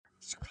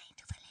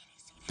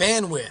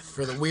Bandwidth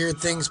for the Weird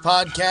Things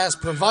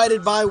podcast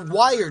provided by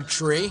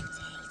WiredTree.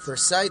 For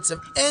sites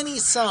of any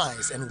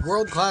size and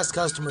world-class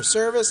customer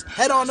service,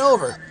 head on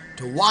over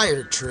to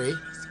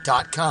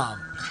wiredtree.com.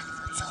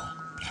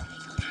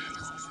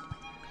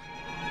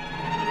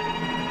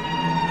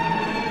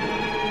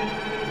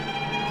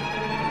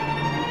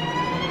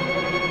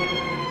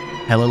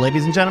 Hello,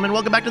 ladies and gentlemen.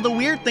 Welcome back to the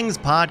Weird Things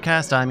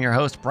podcast. I'm your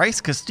host, Bryce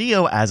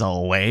Castillo, as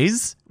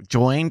always,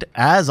 joined,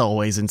 as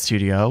always, in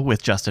studio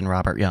with Justin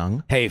Robert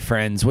Young. Hey,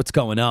 friends, what's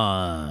going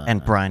on?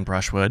 And Brian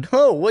Brushwood.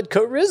 Oh, what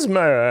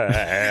charisma!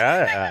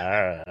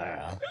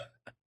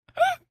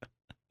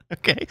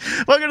 Okay,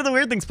 welcome to the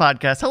Weird Things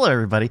podcast. Hello,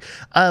 everybody.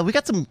 We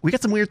got some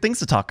weird things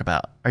to talk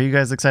about. Are you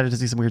guys excited to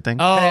see some weird things?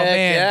 Oh, Heck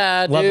man.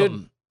 yeah, Love dude.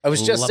 'em. I was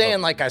just Love saying,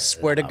 'em. I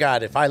swear to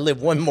God, if I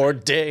live one more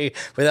day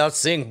without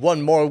seeing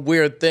one more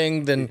weird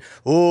thing, then,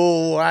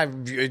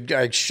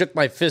 I shook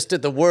my fist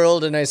at the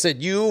world and I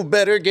said, you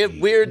better get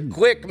weird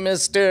quick,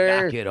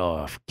 mister. Knock it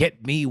off.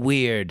 Get me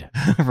weird.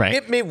 Right.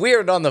 Get me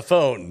weird on the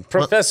phone.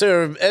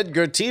 Professor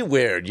Edgar T.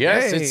 Weird.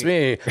 Yes, Hey. it's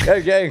me.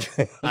 Okay.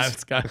 I'm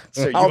Scott.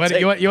 So you I'll want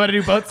take- to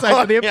do both sides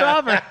of the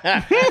improv?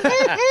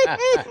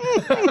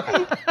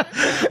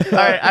 All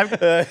right,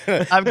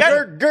 I've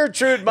got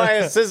Gertrude, my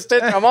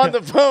assistant. I'm on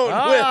the phone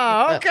with...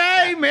 Oh,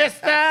 okay,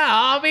 mister.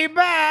 I'll be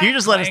back. You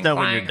just let us know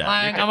when Clang, you're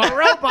done. clang. I'm a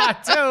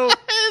robot, too.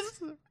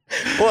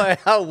 Boy,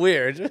 how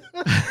weird.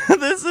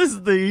 This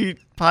is the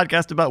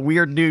podcast about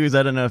weird news.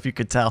 I don't know if you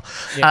could tell.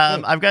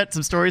 I've got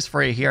some stories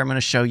for you here. I'm going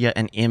to show you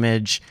an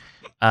image.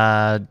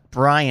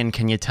 Brian,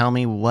 can you tell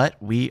me what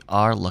we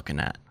are looking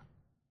at?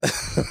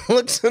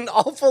 Looks an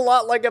awful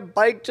lot like a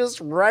bike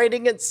just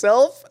riding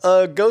itself,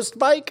 a ghost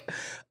bike.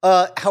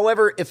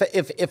 However,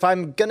 if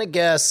I'm gonna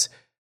guess,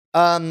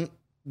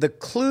 the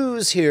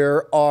clues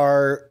here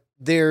are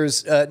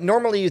there's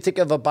normally you think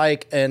of a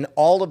bike and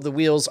all of the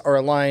wheels are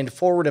aligned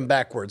forward and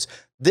backwards.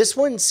 This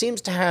one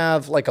seems to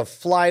have like a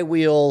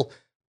flywheel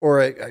or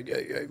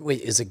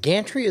wait, is it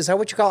gantry? Is that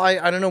what you call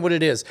it? I don't know what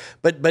it is,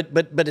 but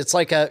it's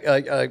like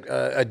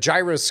a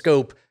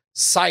gyroscope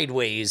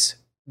sideways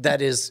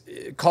that is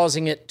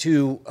causing it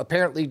to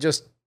apparently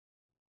just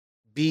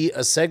be a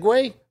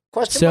Segway?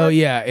 So,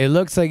 yeah, it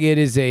looks like it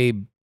is a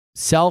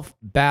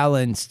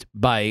self-balanced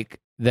bike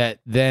that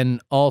then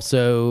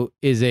also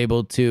is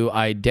able to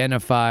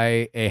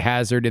identify a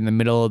hazard in the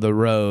middle of the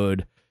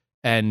road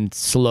and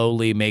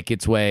slowly make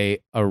its way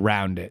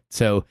around it.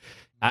 So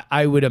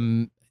I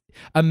would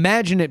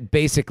imagine it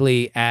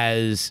basically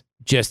as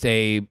just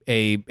a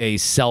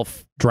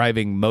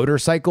self-driving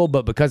motorcycle,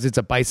 but because it's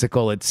a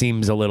bicycle, it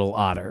seems a little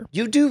odder.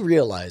 You do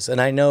realize,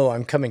 and I know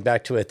I'm coming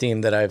back to a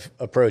theme that I've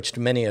approached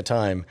many a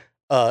time,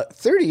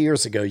 30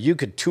 years ago, you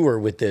could tour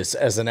with this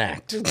as an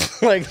act.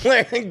 like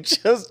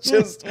just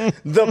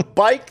the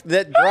bike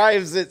that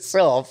drives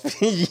itself.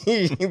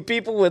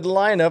 People would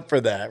line up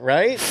for that,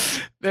 right?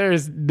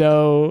 There's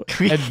no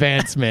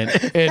advancement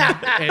in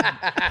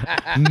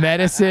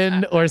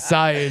medicine or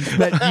science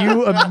that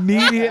you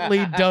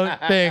immediately don't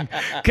think,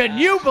 can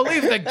you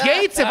believe the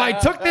gates if I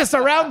took this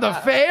around the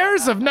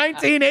fairs of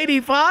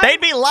 1985?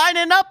 They'd be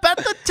lining up at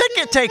the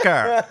ticket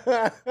taker.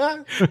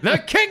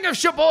 The king of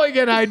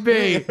Sheboygan I'd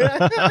be.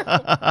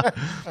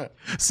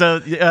 So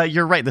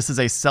you're right. This is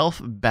a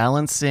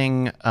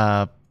self-balancing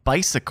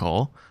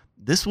bicycle.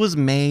 This was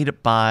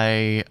made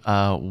by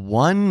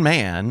one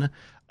man.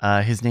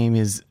 His name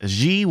is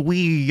Ji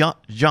Wei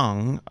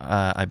Zhang,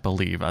 I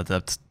believe.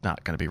 That's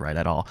not going to be right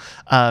at all.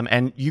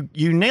 And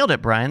you nailed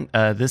it, Brian.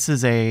 This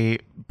is a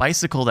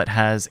bicycle that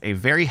has a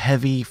very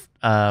heavy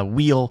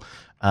wheel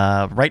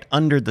right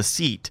under the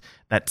seat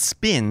that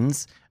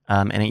spins,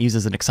 and it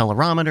uses an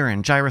accelerometer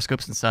and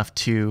gyroscopes and stuff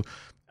to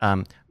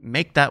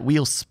make that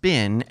wheel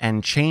spin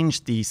and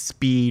change the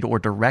speed or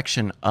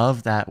direction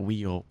of that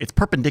wheel. It's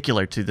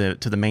perpendicular to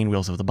the main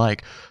wheels of the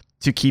bike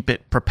to keep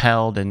it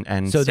propelled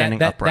and So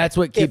standing upright. that's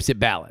what keeps it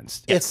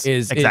balanced. Yes,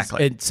 is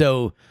exactly. And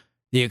so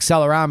the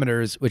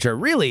accelerometers, which are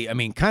really, I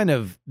mean, kind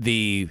of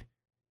the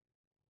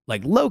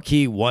like low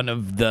key one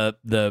of the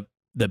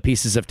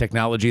pieces of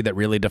technology that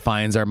really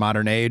defines our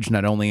modern age,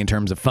 not only in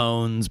terms of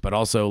phones, but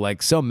also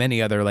like so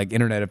many other like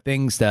Internet of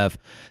Things stuff.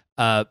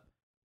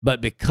 But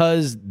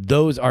because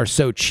those are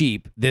so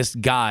cheap, this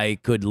guy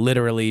could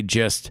literally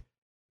just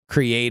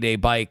create a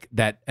bike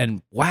that,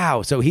 and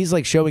wow, so he's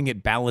like showing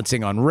it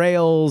balancing on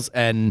rails,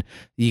 and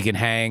you can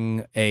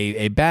hang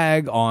a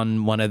bag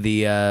on one of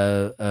the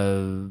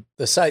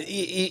side, on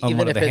even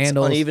one if of the it's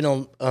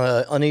handles.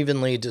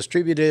 unevenly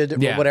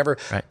distributed Yeah. or whatever.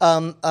 Right.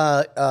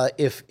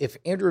 If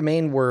Andrew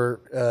Main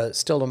were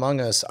still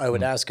among us, I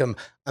would ask him.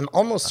 I'm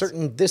almost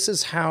certain this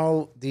is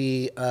how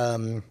the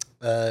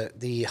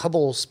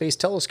Hubble Space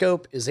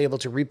Telescope is able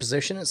to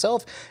reposition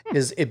itself.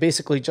 Is it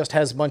basically just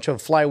has a bunch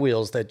of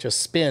flywheels that just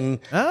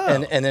spin,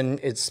 and then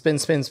it spin,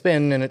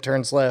 and it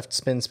turns left,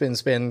 spin,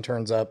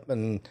 turns up,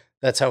 and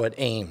that's how it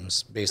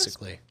aims,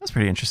 basically. That's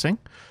pretty interesting.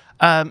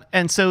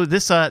 And so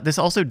this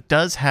also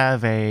does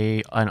have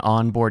an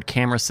onboard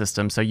camera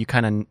system. So you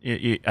kind of,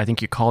 I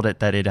think you called it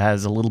that it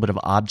has a little bit of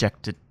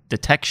object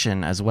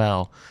detection as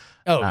well.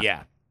 Oh,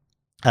 yeah.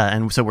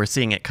 And so we're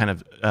seeing it kind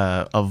of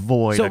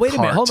avoid So a wait a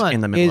minute, cart hold on. in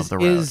the middle of the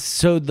road.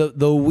 So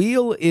the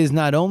wheel is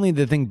not only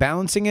the thing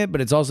balancing it,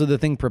 but it's also the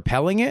thing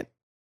propelling it?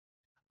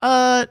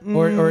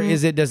 Or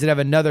is it? Does it have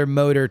another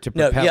motor to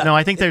No, propel? yeah. No,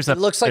 I think there's a. It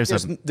looks like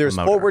there's there's a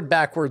motor. forward,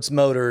 backwards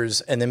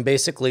motors, and then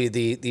basically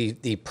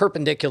the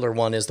perpendicular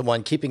one is the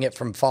one keeping it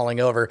from falling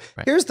over.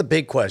 Right. Here's the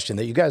big question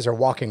that you guys are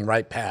walking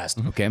right past.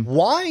 Okay.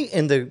 Why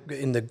in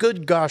the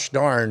good gosh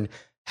darn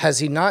has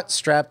he not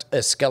strapped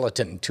a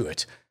skeleton to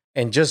it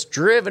and just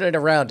driven it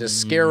around to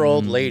scare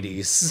old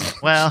ladies?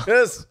 Well,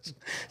 Just-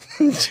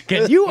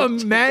 Can you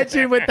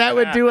imagine what that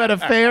would do at a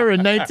fair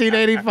in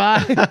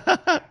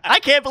 1985? I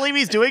can't believe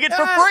he's doing it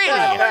for free.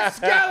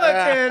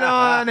 Skeleton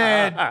on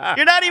it.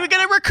 You're not even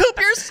going to recoup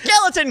your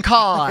skeleton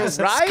costs.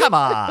 Right? Come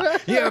on.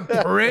 You're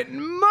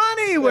printing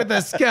money with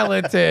a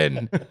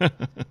skeleton.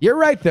 You're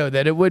right, though,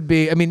 that it would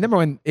be. I mean, number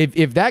one,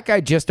 if that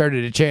guy just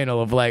started a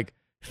channel of like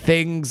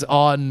things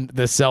on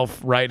the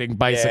self-riding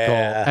bicycle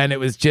Yeah. and it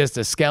was just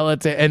a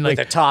skeleton and like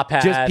With a top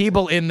hat, just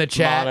people in the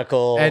chat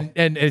monocle. and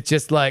it's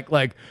just like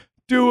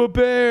do a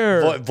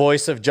bear.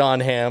 voice of John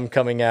Hamm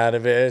coming out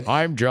of it.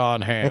 I'm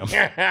John Hamm.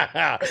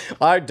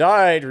 I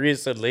died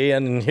recently,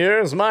 and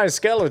here's my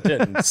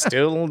skeleton,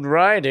 still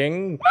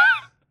riding.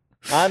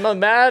 I'm a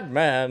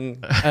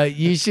madman.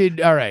 You should.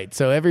 All right.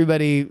 So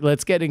everybody,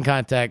 let's get in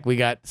contact. We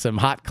got some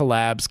hot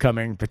collabs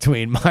coming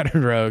between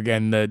Modern Rogue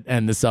and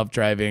the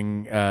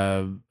self-driving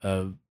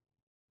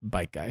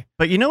bike guy.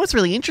 But you know what's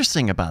really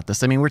interesting about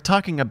this? I mean, we're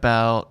talking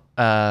about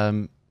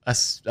a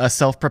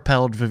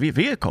self-propelled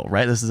vehicle,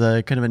 right? This is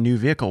a kind of a new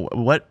vehicle.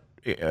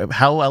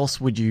 How else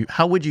would you?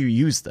 How would you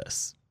use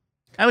this?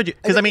 How would you?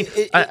 Because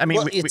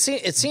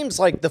it seems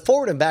like the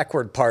forward and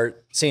backward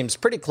part seems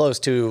pretty close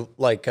to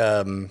like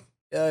a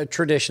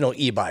traditional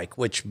e-bike.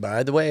 Which,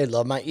 by the way, I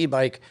love my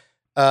e-bike.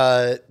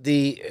 That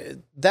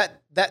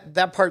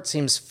part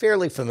seems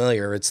fairly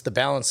familiar. It's the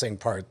balancing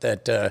part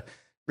that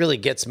really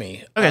gets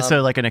me. Okay,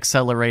 so like an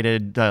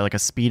accelerated, like a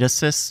speed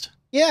assist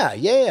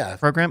Yeah.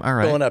 program. All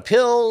right, Going up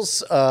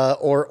hills,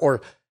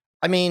 or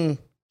I mean,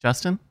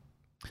 Justin.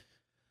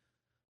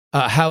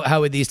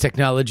 How would these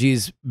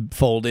technologies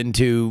fold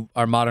into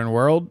our modern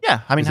world? Yeah,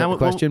 I mean, Is that the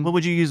question? what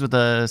would you use with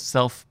a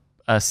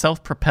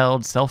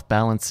self-propelled,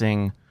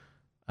 self-balancing,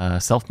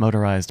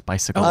 self-motorized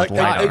bicycle? with God,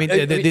 LiDAr? I mean,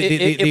 the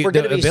ability if we're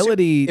going to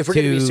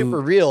be to- super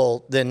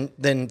real,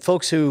 then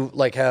folks who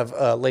like have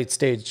late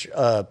stage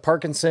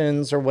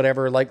Parkinson's or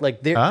whatever,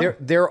 like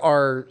there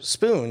are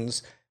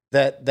spoons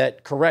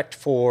that correct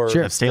for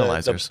Sure.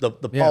 Stabilizers. the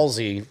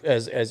palsy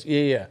as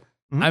yeah.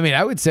 I mean,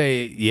 I would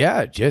say,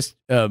 yeah, just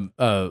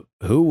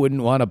who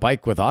wouldn't want a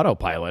bike with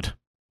autopilot?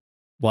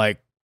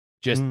 Like,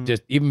 just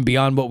even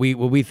beyond what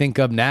we think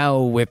of now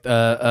with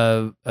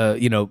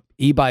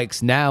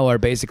e-bikes now are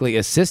basically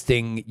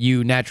assisting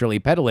you naturally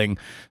pedaling.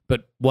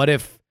 But what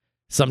if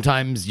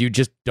sometimes you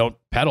just don't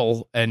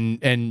pedal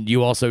and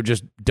you also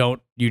just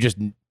don't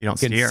can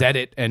steer. set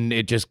it and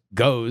it just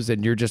goes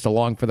and you're just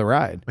along for the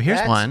ride. Well, here's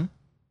That's- one.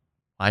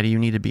 Why do you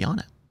need to be on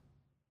it?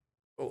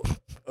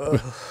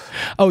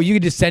 Oh, you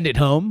could just send it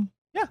home?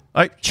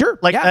 Yeah, Sure.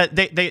 like yeah.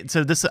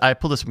 I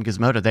pulled this from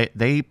Gizmodo.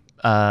 They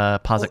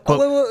posit quote.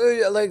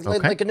 Wait, Okay.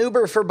 like an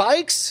Uber for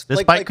bikes. This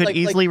Like- bike like- could like-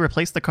 easily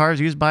replace the cars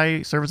used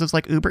by services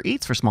like Uber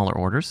Eats for smaller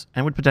orders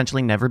and would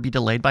potentially never be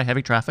delayed by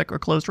heavy traffic or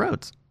closed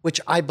roads. which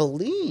I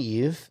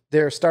believe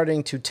they're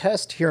starting to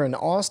test here in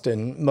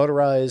Austin,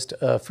 motorized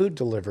food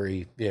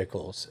delivery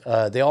vehicles.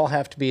 They all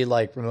have to be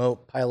like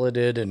remote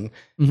piloted and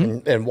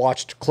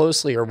watched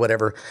closely or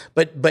whatever.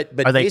 But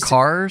Are they basi-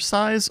 car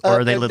size or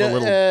are they little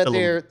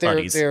they're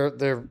buddies?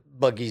 they're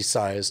buggy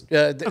sized.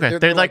 they're They're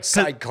like- like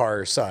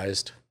sidecar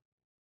sized.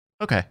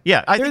 Okay,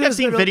 yeah, I think They're I've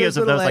seen those videos of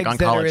little those like eggs on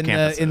that are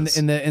college in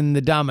campuses. in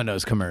the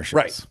Domino's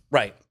commercials.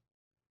 Right.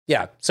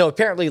 Yeah. So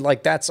apparently,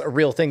 like that's a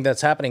real thing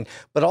that's happening.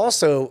 But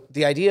also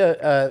the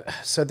idea.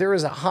 So there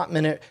was a hot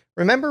minute.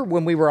 Remember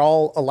when we were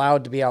all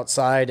allowed to be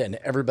outside and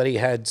everybody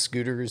had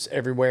scooters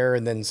everywhere,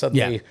 and then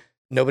suddenly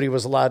nobody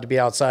was allowed to be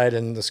outside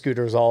and the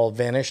scooters all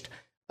vanished.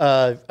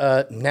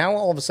 Now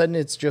all of a sudden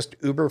it's just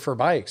Uber for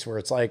bikes, where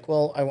it's like,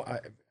 well,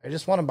 I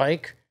just want a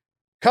bike.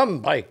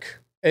 Come bike.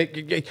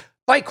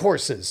 Bike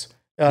horses.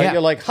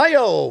 You're like,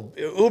 hi-yo,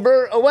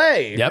 Uber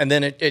away. Yep. And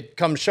then it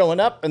comes showing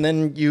up, and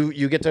then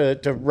you get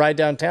to ride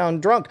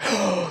downtown drunk.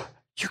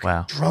 You can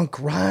Wow. drunk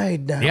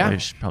ride now. Yeah.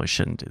 Probably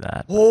shouldn't do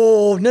that.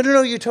 Oh,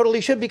 no, you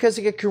totally should, because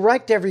you can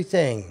correct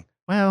everything.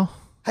 Well,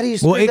 How do you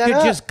screw Well, it that could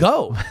up? just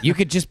go. You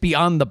could just be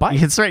on the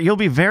bike. it's right. You'll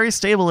be very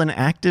stable in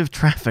active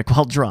traffic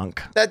while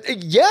drunk.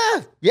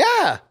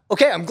 Yeah.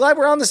 Okay, I'm glad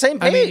we're on the same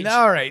I page. mean,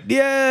 all right.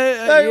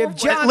 Yeah. If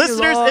John Listeners,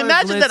 DeLore is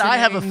imagine that I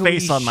have a listening,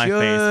 face we on my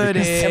face because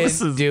this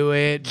shouldn't is- do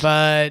it,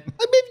 but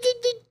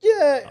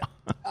yeah.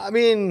 I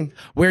mean,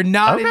 we're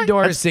not Okay,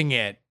 endorsing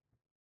it.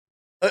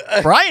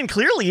 Brian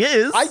clearly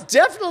is. I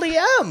definitely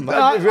am.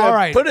 All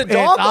right. Put a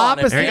dog it's on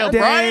it. opposite There you go. day.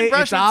 Brian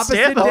Brush It's would opposite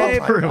stamp day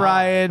all for over.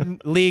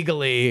 Brian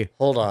legally,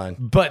 Hold on.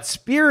 but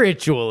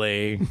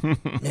spiritually.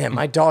 Man,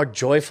 my dog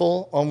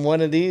Joyful on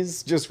one of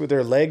these, just with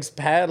her legs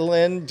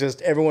paddling,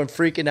 just everyone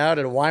freaking out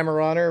at a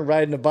Weimaraner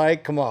riding a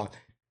bike. Come on.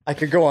 I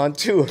could go on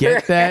tour.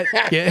 Get that?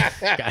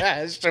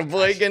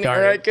 Sheboygan,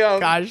 here I come.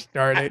 Gosh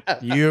darn it.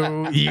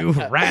 You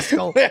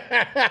rascal. So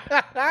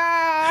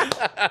I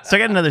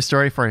got another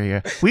story for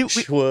you.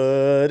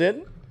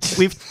 Shouldn't.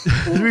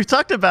 We've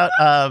talked about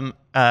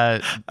I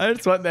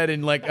just want that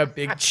in like a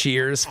big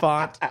Cheers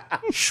font.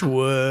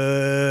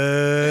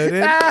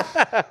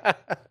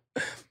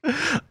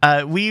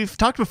 We've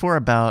talked before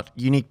about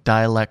unique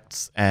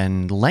dialects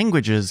and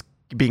languages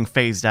being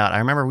phased out. I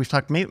remember we've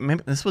talked, maybe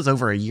this was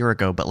over a year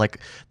ago, but like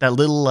that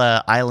little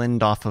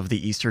island off of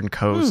the eastern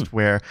coast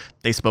where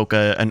they spoke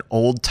an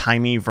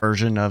old-timey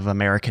version of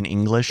American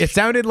English. It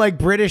sounded like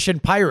British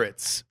and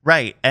pirates.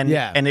 Right. And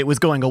it was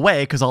going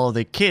away because all of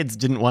the kids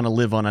didn't want to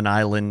live on an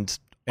island.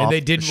 And they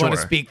didn't want to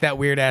speak that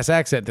weird-ass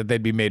accent that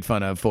they'd be made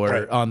fun of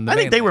for on the I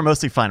think they mainland. were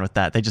mostly fine with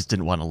that. They just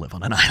didn't want to live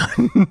on an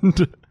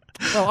island.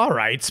 Well, all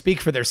right. Speak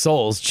for their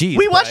souls. Jeez.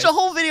 We watched a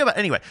whole video about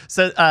anyway.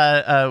 So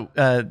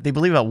they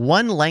believe that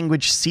one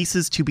language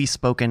ceases to be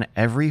spoken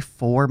every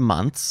 4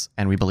 months,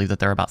 and we believe that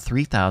there are about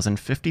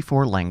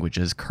 3,054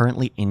 languages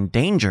currently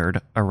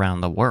endangered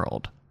around the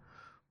world.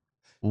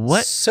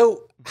 What?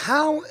 So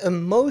how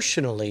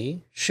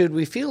emotionally should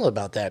we feel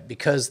about that?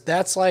 Because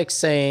that's like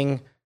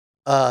saying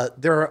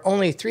there are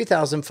only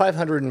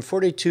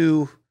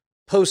 3,542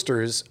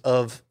 posters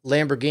of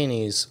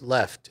Lamborghinis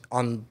left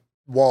on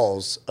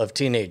walls of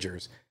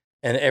teenagers,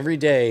 and every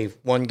day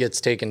one gets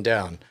taken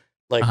down.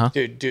 Like,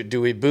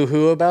 do we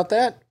boo-hoo about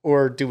that,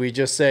 or do we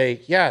just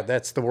say, yeah,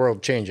 that's the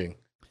world changing?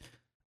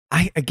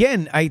 I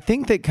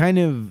think that kind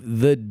of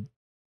the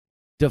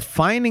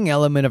defining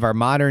element of our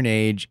modern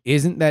age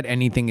isn't that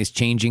anything is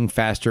changing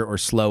faster or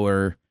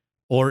slower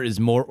or is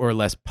more or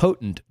less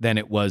potent than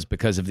it was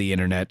because of the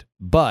internet,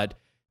 but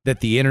that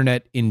the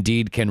internet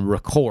indeed can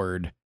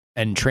record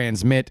and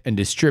transmit and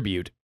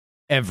distribute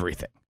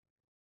everything.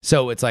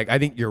 So it's like, I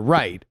think you're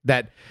right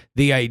that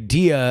the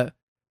idea,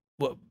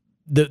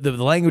 the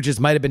languages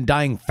might have been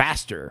dying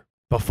faster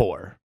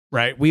before,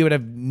 right? We would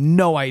have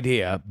no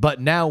idea, but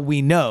now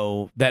we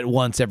know that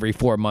once every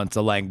 4 months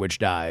a language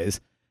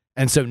dies.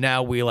 And so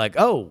now we like,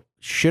 oh,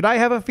 should I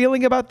have a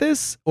feeling about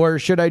this? Or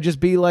should I just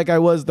be like I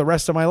was the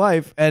rest of my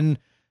life and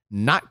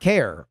not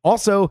care?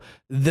 Also,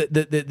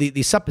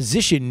 the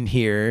supposition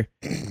here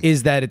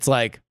is that it's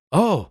like,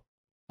 oh,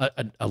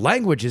 a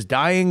language is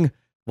dying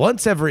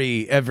once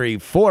every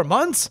 4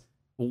 months.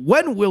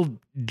 When will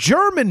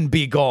German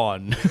be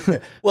gone?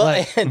 Well,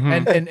 like,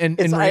 and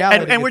in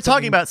reality, and we're it's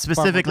talking about something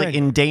far more specifically grand.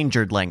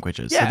 endangered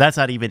languages, so that's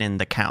not even in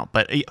the count.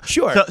 But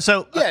Sure.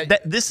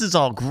 This is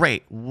all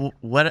great.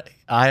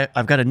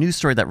 I've got a news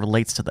story that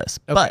relates to this.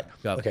 But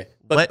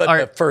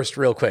But first,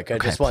 real quick, I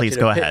just want please you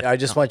to go ahead. I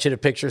just want you to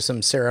picture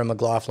some Sarah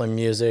McLachlan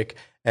music,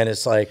 and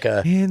it's like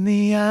in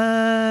the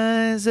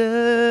eyes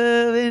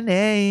of an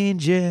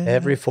angel.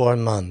 every 4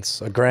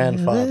 months, a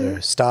grandfather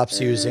stops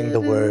using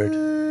the word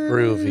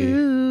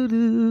groovy.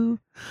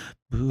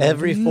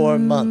 Every 4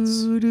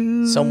 months,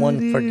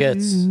 someone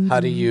forgets how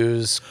to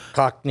use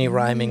Cockney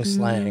rhyming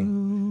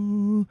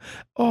slang.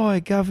 Oi,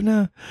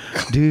 governor.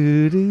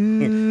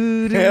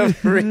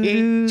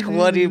 Every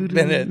 20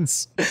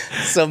 minutes,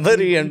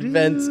 somebody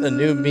invents a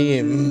new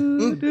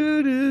meme.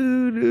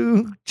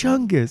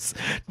 Chungus.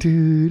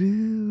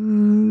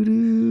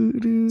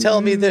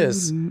 Tell me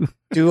this.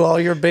 Do all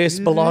your bass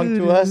belong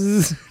to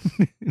us?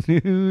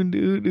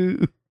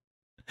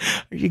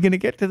 Are you going to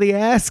get to the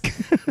ask?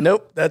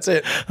 Nope, that's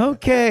it.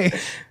 Okay.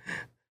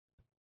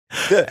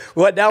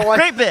 What now?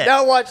 Great bit.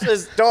 Now watch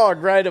this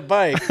dog ride a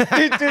bike.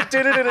 Like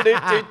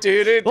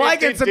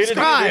and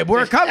subscribe.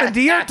 We're coming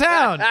to your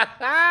town.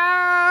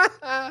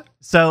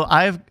 So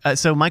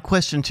so my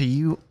question to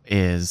you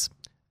is,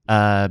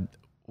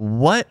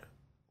 what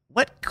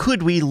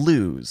could we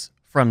lose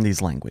from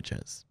these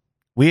languages?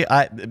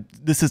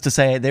 This is to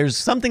say, there's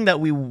something that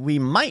we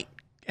might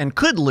and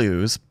could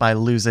lose by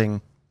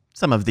losing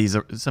some of these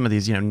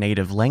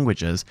native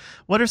languages.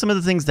 What are some of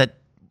the things that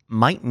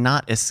might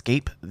not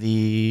escape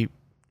the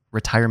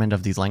retirement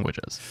of these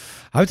languages?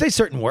 I would say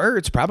certain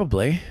words,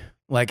 probably.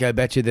 Like, I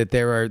bet you that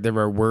there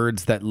are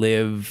words that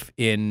live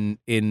in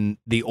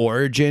the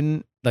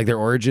origin. Like, their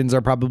origins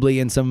are probably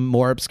in some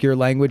more obscure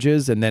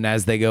languages, and then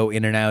as they go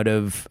in and out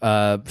of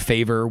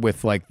favor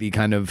with like the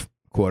kind of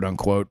quote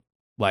unquote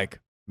like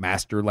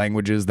master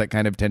languages that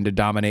kind of tend to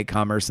dominate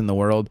commerce in the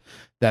world,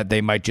 that they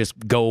might just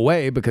go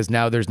away because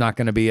now there's not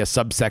going to be a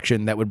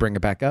subsection that would bring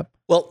it back up.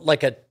 Well,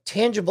 like a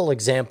tangible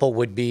example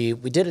would be,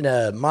 we did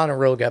a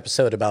Monologue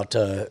episode about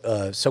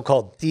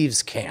so-called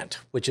thieves' cant,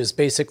 which is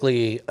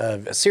basically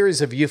a series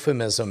of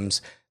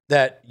euphemisms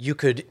that you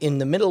could, in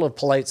the middle of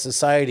polite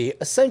society,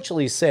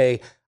 essentially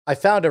say, I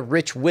found a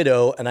rich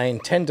widow and I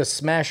intend to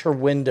smash her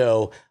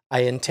window. I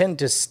intend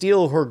to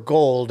steal her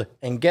gold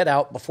and get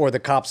out before the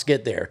cops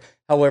get there.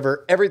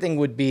 However, everything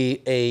would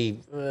be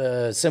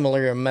a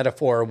similar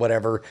metaphor or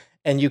whatever,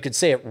 and you could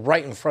say it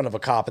right in front of a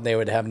cop and they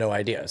would have no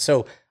idea.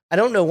 So I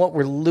don't know what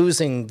we're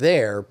losing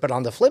there, but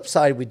on the flip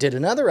side, we did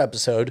another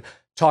episode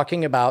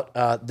talking about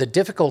the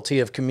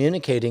difficulty of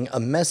communicating a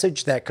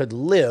message that could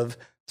live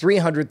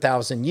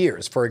 300,000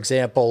 years. For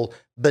example,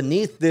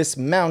 beneath this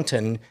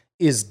mountain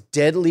is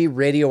deadly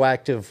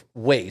radioactive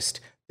waste.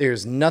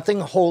 There's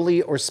nothing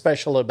holy or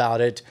special about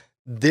it.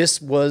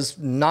 This was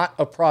not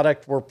a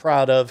product we're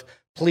proud of.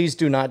 Please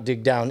do not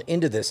dig down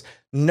into this.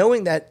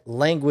 Knowing that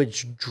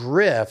language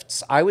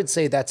drifts, I would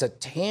say that's a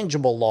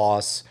tangible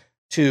loss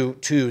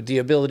to the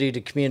ability to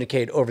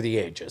communicate over the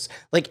ages.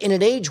 Like in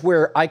an age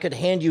where I could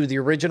hand you the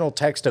original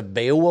text of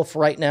Beowulf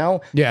right now,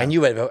 and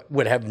you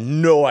would have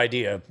no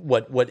idea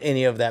what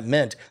any of that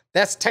meant.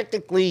 That's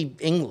technically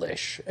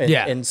English.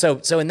 And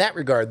so in that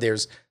regard,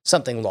 there's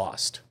something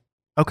lost.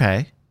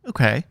 Okay.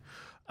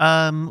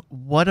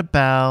 What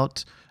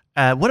about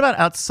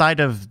outside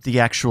of the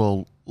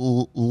actual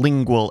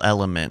lingual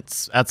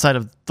elements, outside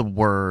of the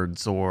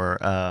words or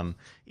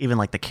even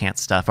like the cant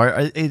stuff?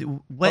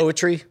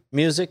 Poetry,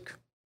 music.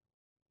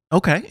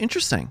 Okay,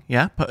 interesting.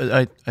 Yeah,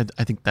 I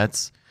think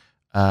that's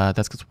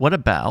good. What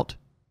about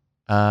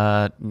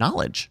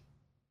knowledge?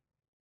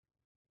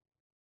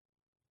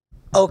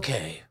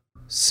 Okay,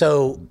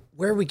 so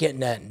where are we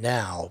getting at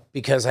now?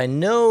 Because I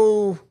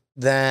know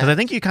that... Because I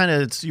think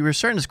you were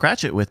starting to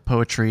scratch it with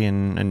poetry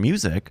and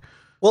music.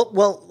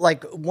 Well,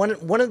 like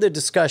one of the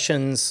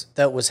discussions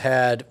that was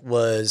had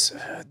was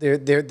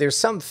there's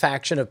some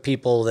faction of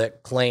people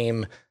that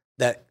claim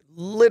that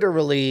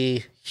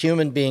literally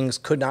human beings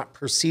could not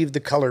perceive the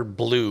color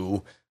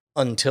blue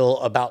until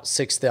about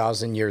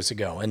 6,000 years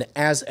ago. And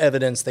as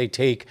evidence, they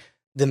take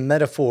the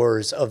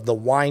metaphors of the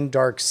wine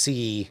dark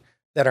sea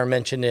that are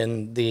mentioned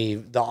in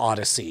the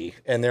Odyssey.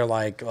 And they're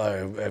like,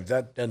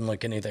 that doesn't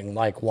look anything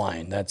like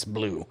wine. That's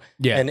blue.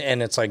 Yeah.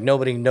 And it's like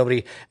nobody.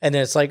 And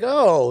then it's like,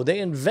 oh, they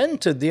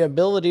invented the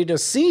ability to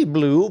see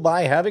blue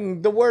by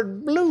having the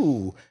word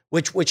blue,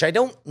 which I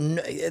don't,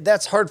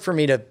 that's hard for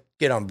me to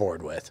get on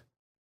board with.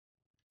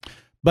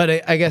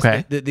 But I guess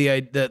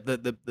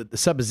the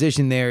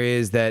supposition there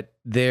is that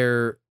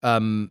there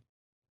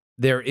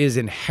is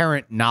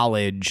inherent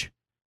knowledge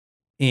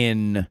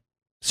in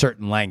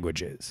certain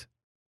languages,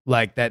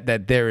 like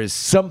that there is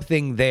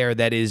something there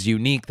that is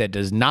unique that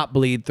does not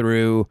bleed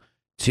through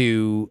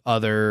to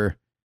other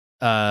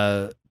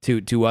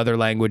to other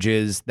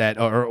languages that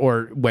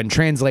or when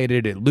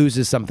translated it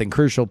loses something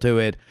crucial to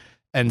it,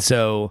 and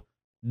so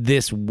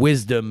this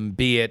wisdom,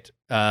 be it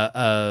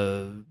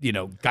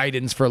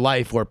guidance for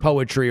life or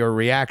poetry or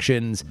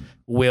reactions,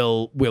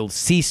 will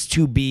cease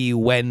to be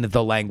when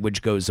the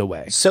language goes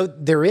away. So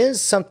there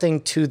is something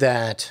to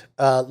that.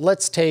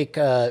 Let's take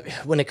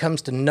when it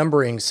comes to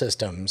numbering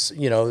systems.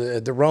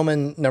 The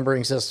Roman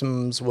numbering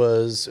systems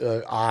was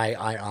I,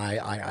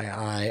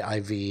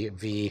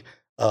 V,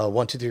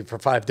 1, 2, 3, 4,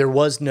 5. There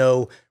was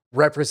no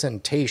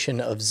representation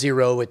of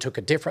zero. It took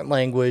a different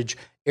language,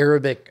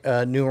 Arabic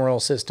numeral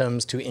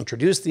systems, to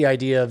introduce the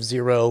idea of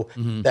zero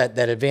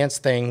that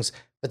advanced things.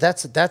 But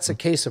that's a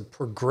case of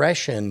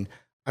progression.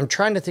 I'm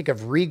trying to think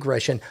of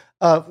regression.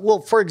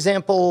 Well, for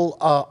example,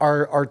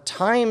 our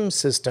time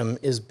system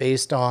is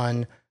based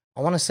on,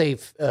 I want to say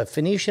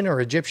Phoenician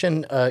or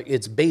Egyptian.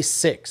 It's base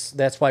 6.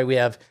 That's why we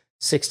have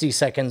 60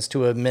 seconds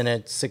to a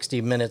minute,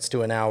 60 minutes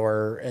to an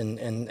hour,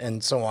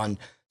 and so on.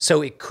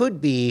 So it could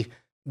be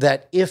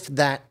that if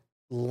that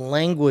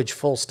language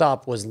full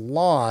stop was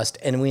lost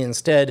and we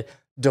instead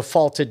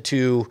defaulted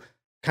to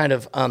kind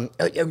of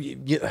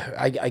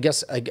I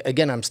guess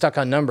again I'm stuck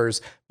on numbers,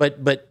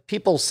 but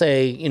people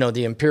say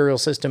the imperial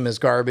system is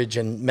garbage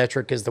and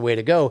metric is the way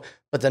to go.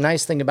 But the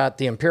nice thing about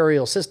the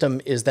imperial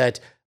system is that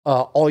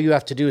all you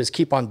have to do is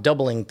keep on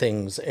doubling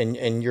things,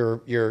 and you're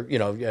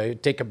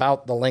take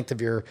about the length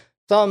of your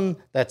thumb,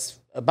 that's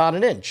about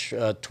an inch.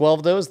 12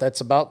 of those,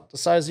 that's about the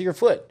size of your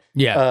foot.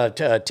 Yeah.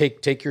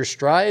 Take your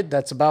stride,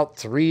 that's about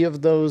 3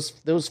 of those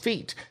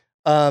feet.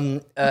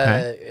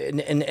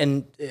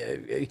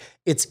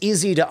 It's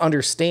easy to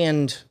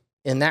understand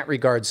in that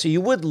regard. So you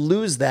would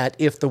lose that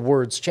if the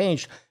words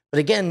changed. But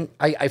again,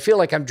 I feel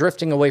like I'm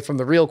drifting away from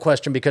the real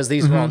question because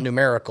these are all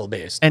numerical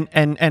based.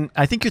 And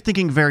I think you're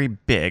thinking very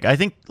big. I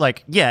think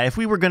if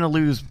we were going to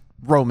lose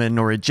Roman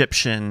or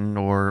Egyptian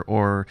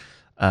or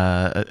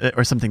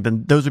something,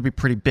 then those would be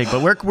pretty big.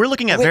 But we're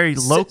looking at very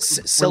local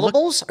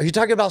syllables. Are you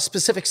talking about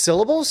specific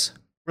syllables?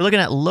 We're looking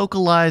at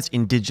localized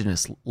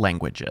indigenous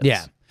languages.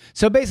 Yeah.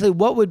 So basically,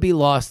 what would be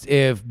lost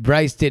if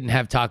Bryce didn't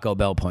have Taco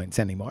Bell points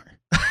anymore?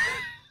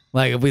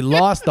 Like if we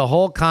lost the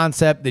whole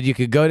concept that you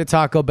could go to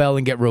Taco Bell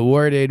and get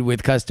rewarded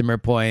with customer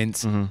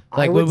points,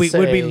 like would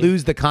we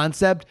lose the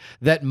concept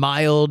that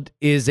mild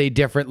is a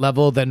different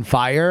level than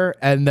fire,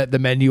 and that the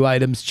menu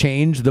items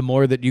change the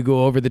more that you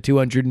go over the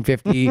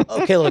 250?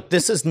 Okay, look,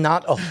 this is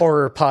not a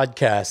horror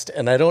podcast,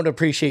 and I don't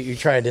appreciate you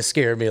trying to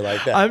scare me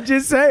like that. I'm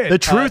just saying. The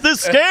truth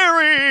is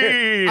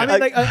scary. I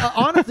mean,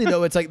 honestly,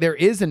 though, it's like there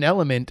is an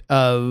element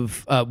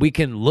of we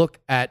can look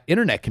at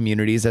internet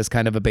communities as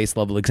kind of a base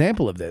level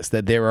example of this,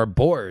 that there are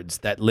boards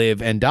that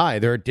live and die.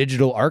 There are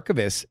digital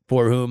archivists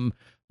for whom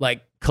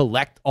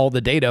collect all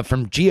the data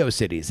from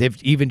GeoCities,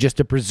 if even just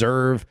to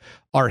preserve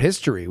our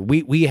history.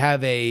 We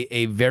have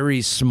a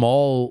very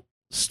small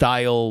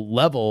style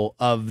level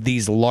of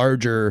these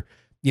larger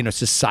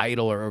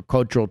societal or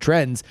cultural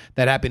trends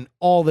that happen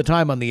all the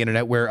time on the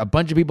internet, where a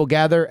bunch of people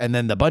gather and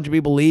then the bunch of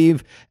people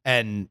leave,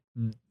 and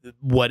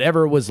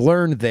whatever was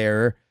learned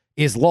there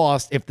is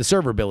lost if the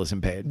server bill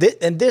isn't paid.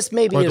 And this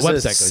maybe Or the is a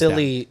website goes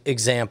silly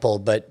example,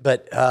 but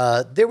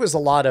there was a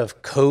lot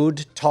of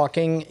code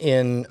talking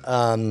in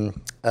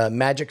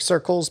magic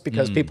circles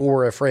because people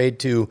were afraid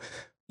to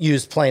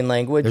use plain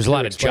language. There's a to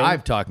lot of explain.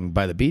 jive talking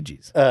by the Bee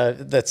Gees.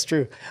 That's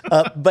true.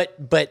 But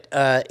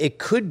it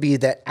could be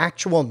that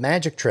actual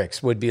magic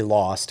tricks would be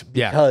lost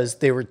Yeah. because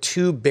they were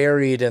too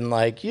buried in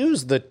like,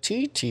 use the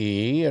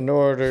TT in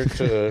order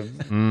to,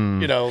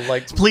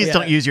 like. Please yeah.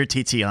 don't use your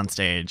TT on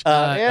stage. Hold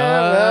on.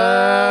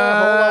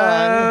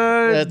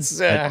 It's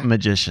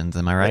Magicians,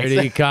 am I right?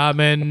 Pretty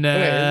common.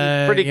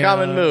 Pretty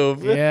common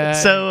move. Yeah.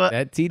 So,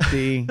 that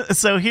TT.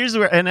 So here's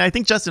where, and I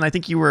think Justin,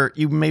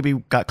 you maybe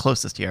got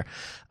closest here.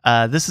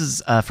 This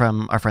is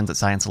from our friends at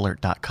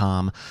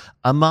ScienceAlert.com.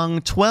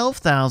 Among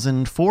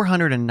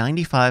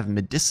 12,495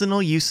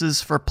 medicinal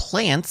uses for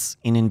plants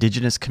in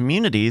indigenous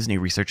communities, new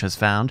research has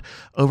found,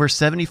 over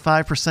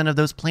 75% of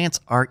those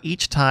plants are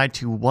each tied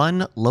to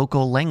one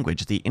local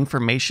language. The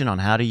information on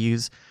how to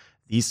use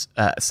these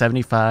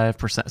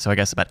 75%, so I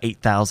guess about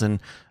 8,000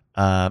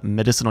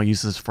 medicinal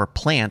uses for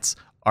plants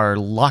are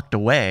locked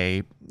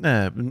away,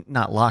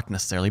 not locked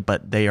necessarily,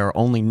 but they are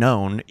only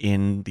known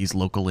in these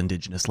local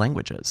indigenous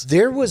languages.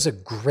 There was a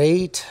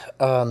great,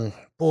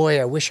 boy,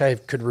 I wish I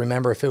could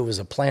remember if it was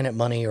a Planet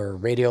Money or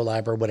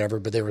Radiolab or whatever,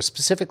 but they were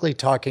specifically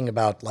talking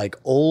about like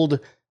old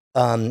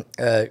medicinal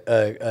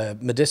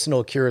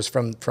cures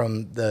from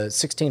the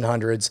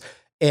 1600s.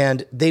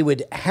 And they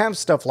would have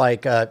stuff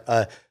like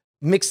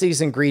mix these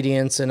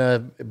ingredients in a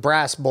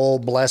brass bowl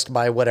blessed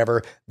by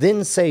whatever,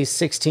 then say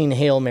 16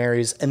 Hail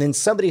Marys. And then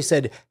somebody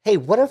said, hey,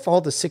 what if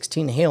all the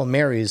 16 Hail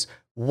Marys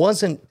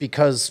wasn't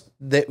because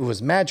it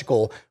was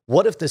magical?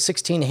 What if the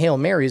 16 Hail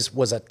Marys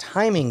was a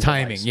timing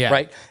device, yeah.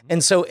 right?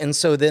 And so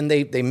then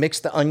they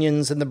mixed the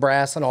onions and the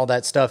brass and all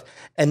that stuff.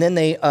 And then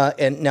they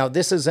and now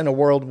this is in a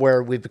world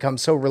where we've become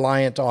so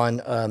reliant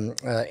on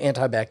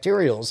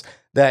antibacterials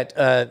that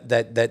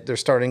they're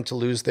starting to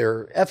lose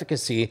their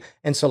efficacy.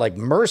 And so like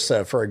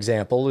MRSA, for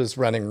example, is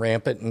running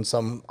rampant in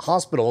some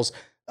hospitals.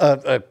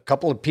 A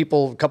couple of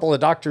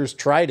doctors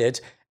tried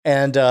it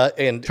and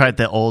Tried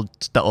the old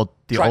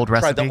recipe.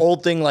 tried the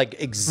old thing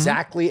like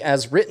exactly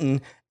as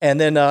written.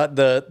 And then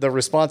the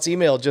response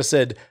email just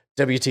said,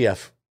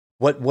 WTF.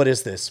 What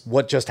is this?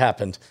 What just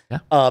happened?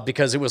 Yeah.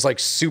 Because it was like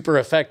super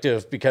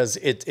effective because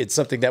it's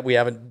something that we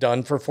haven't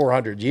done for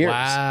 400 years.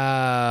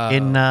 Wow.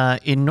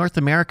 In North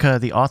America,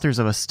 the authors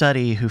of a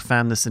study who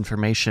found this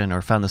information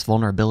or found this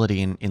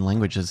vulnerability in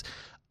languages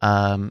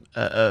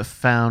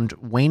found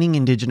waning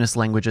indigenous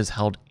languages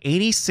held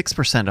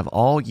 86% of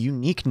all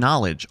unique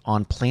knowledge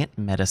on plant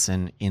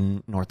medicine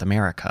in North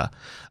America.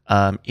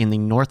 In the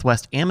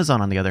Northwest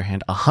Amazon, on the other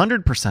hand,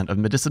 100% of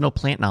medicinal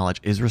plant knowledge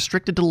is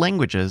restricted to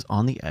languages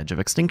on the edge of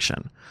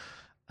extinction.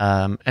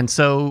 And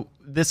so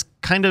this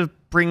kind of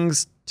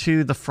brings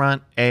to the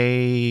front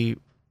I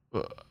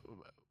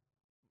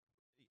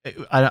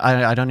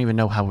don't even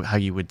know how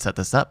you would set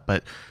this up,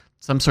 but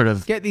some sort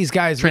of Get these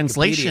guys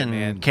translation Wikipedia,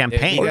 man.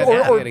 campaign. You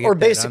gotta get Or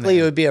that basically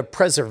it on would be a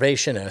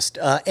preservationist.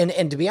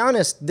 And to be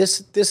honest,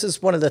 this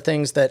is one of the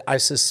things that I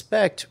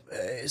suspect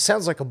it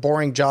sounds like a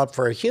boring job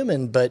for a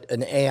human, but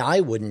an AI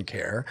wouldn't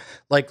care.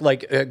 Like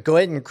go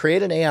ahead and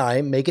create an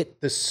AI, make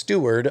it the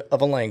steward of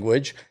a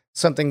language,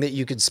 something that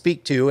you could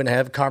speak to and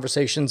have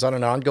conversations on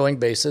an ongoing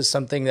basis,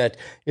 something that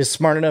is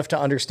smart enough to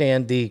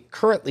understand the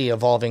currently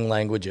evolving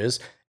languages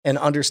and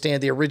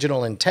understand the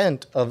original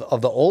intent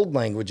of the old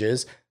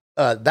languages.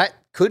 That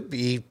could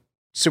be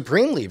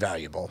supremely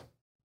valuable.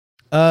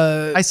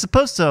 I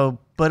suppose so,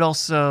 but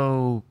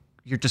also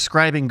you're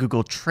describing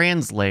Google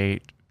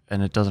Translate,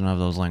 and it doesn't have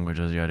those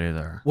languages yet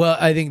either. Well,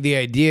 I think the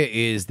idea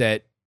is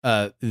that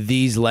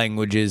these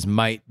languages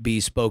might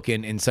be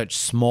spoken in such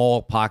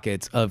small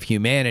pockets of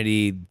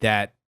humanity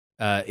that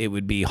it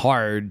would be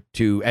hard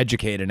to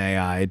educate an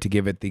AI to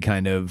give it the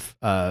kind of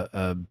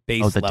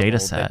base level data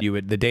set.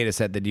 the data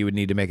set that you would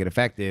need to make it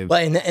effective.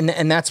 But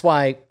and that's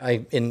why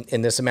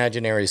in this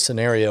imaginary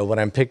scenario, what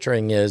I'm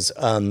picturing is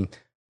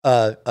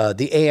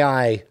the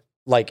AI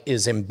like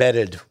is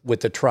embedded with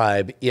the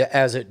tribe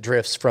as it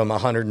drifts from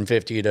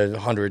 150 to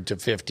 100 to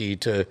 50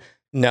 to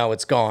now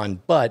it's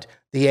gone. But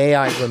the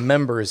AI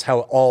remembers how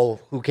all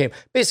who came.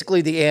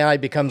 Basically, the AI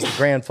becomes the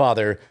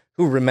grandfather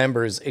who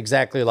remembers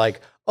exactly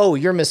like, oh,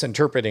 you're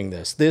misinterpreting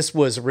this. This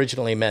was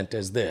originally meant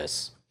as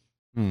this.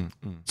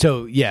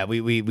 So yeah,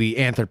 we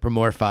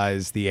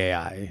anthropomorphize the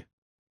AI.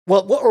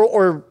 Well,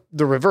 or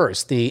the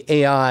reverse. The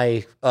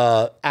AI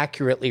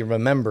accurately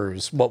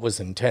remembers what was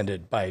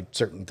intended by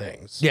certain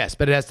things. Yes,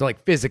 but it has to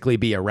like physically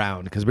be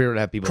around because we don't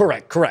have people.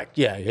 Correct.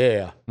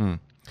 Yeah.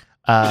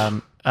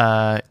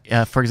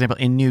 For example,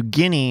 in New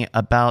Guinea,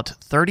 about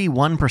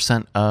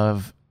 31%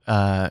 of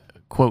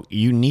quote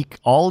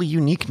all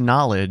unique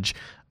knowledge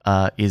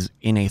is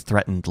in a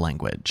threatened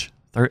language.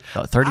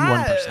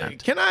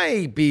 31%. Can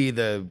I be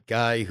the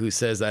guy who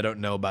says I don't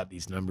know about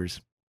these numbers?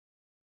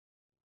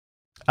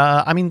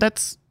 I mean,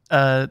 that's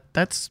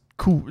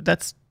cool.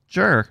 That's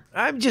sure.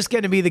 I'm just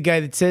going to be the guy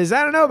that says,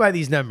 I don't know about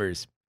these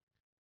numbers.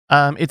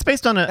 It's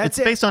based on a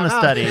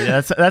study.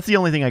 That's the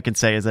only thing I can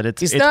say is that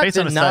it's not based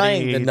on a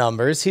denying study. the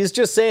numbers. He's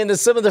just saying that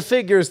some of the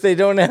figures they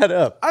don't add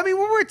up. I mean,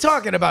 when we're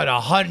talking about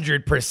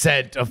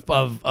 100%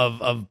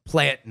 of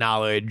plant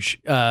knowledge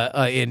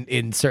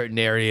in certain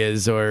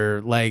areas,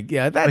 or like,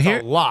 yeah, that's a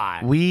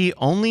lot. We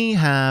only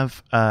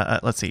have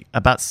let's see,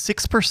 about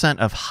 6%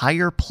 of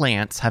higher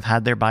plants have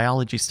had their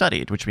biology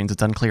studied, which means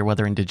it's unclear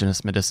whether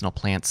indigenous medicinal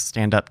plants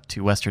stand up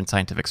to Western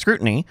scientific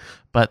scrutiny.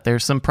 But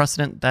there's some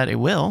precedent that it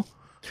will.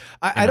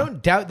 I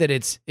don't doubt that I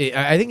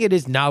think it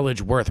is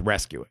knowledge worth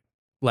rescuing.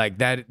 Like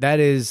that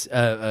is,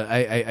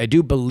 I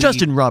do believe.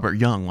 Justin Robert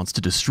Young wants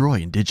to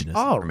destroy indigenous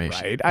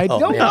information. Right. I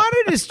don't want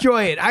to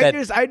destroy it.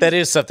 That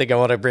is something I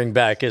want to bring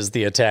back is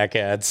the attack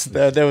ads.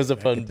 That was a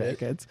fun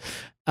bit. Ads.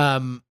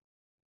 All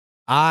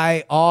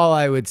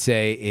I would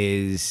say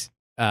is,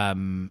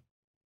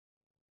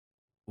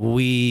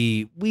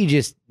 we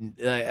just,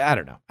 I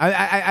don't know.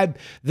 I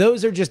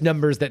those are just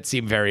numbers that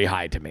seem very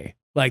high to me.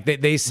 Like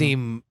they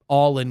seem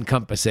all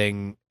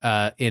encompassing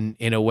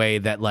in a way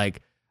that,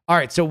 like, all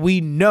right, so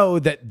we know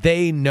that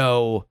they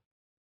know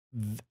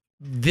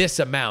this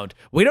amount.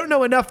 We don't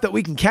know enough that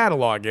we can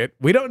catalog it.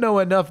 We don't know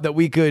enough that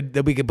we could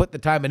put the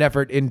time and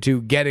effort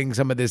into getting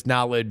some of this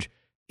knowledge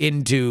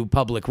into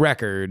public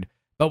record.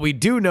 But we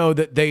do know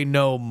that they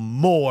know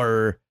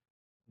more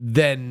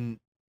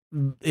than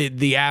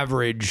the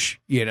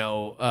average,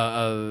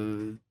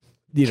 person.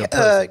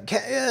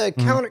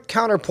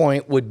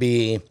 Counterpoint would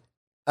be.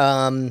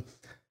 And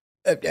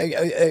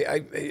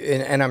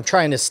I'm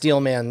trying to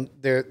steelman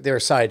their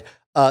side.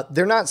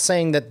 They're not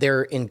saying that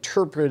they're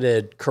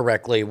interpreted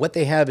correctly. What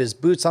they have is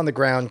boots on the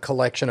ground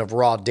collection of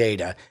raw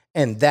data,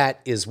 and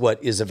that is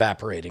what is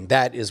evaporating.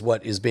 That is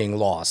what is being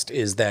lost.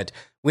 Is that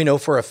we know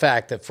for a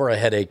fact that for a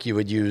headache you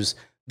would use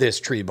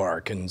this tree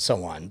bark and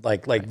so on.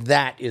 Like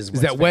that is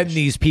what's that when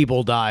these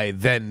people die,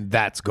 then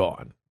that's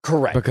gone.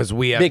 Correct. Because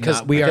we are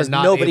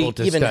not nobody able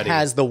to even study.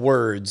 has the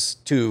words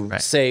to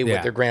say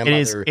what their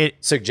grandmother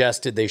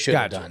suggested they should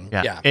have done.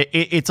 Yeah.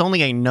 It's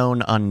only a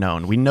known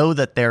unknown. We know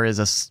that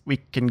we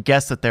can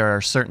guess that there are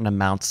certain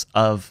amounts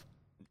of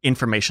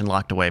information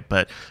locked away,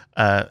 but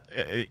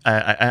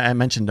I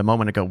mentioned a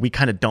moment ago, we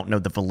kind of don't know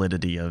the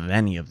validity of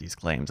any of these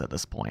claims at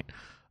this point.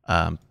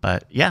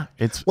 But yeah,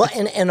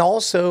 and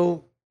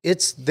also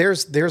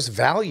there's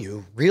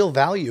value, real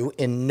value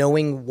in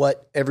knowing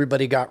what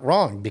everybody got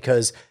wrong,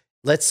 because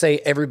let's say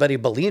everybody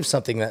believes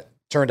something that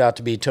turned out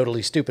to be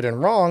totally stupid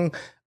and wrong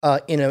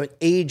in an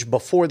age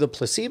before the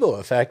placebo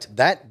effect.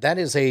 That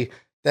is an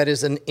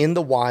in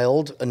the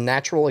wild, a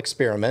natural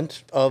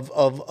experiment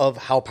of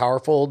how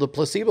powerful the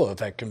placebo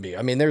effect can be.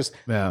 I mean, there's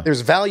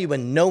value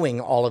in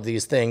knowing all of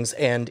these things,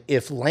 and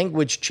if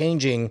language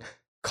changing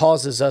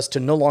causes us to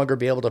no longer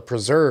be able to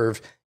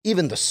preserve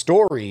even the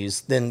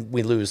stories, then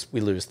we lose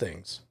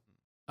things.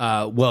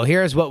 Well,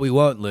 here's what we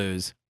won't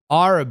lose.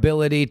 Our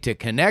ability to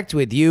connect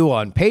with you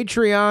on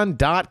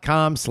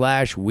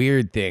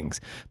patreon.com/weirdthings.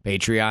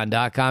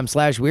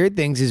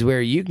 Patreon.com/weirdthings is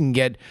where you can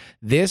get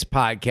this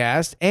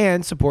podcast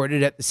and support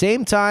it at the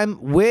same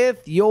time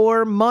with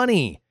your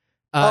money.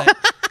 Yeah,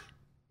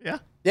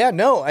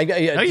 no,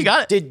 you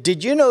got it.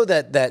 Did you know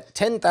that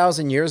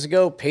 10,000 years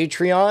ago,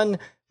 Patreon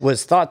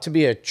was thought to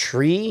be a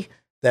tree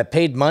that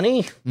paid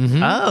money?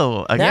 Mm-hmm.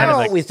 Oh,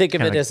 now we think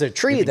of it as a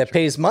tree that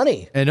pays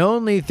money. And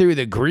only through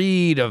the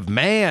greed of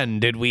man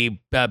did we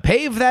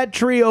pave that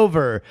tree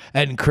over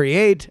and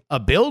create a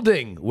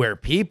building where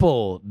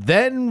people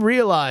then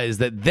realized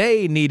that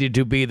they needed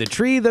to be the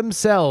tree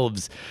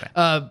themselves.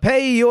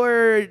 Pay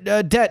your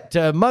debt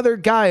to Mother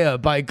Gaia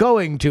by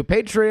going to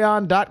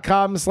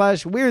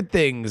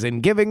patreon.com/weirdthings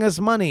and giving us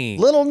money.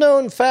 Little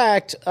known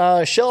fact,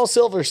 Shel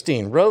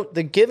Silverstein wrote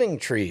The Giving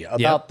Tree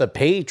about the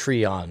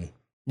Patreon.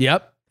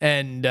 Yep.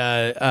 And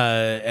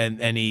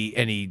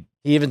he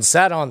even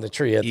sat on the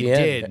tree at the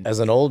end as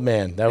an old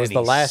man. That was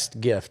the last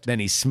gift. Then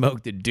he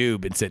smoked a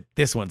doob and said,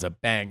 "This one's a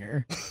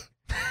banger."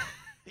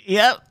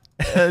 Yep.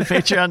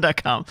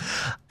 Patreon.com.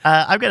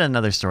 I've got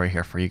another story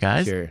here for you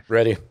guys. Sure.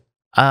 Ready?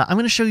 I'm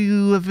going to show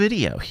you a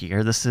video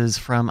here. This is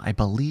from, I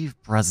believe,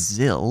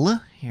 Brazil.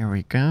 Here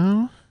we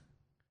go.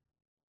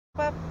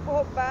 I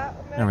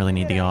don't really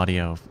need the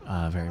audio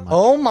very much.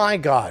 Oh my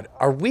God.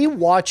 Are we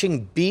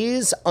watching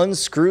bees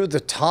unscrew the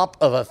top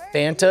of a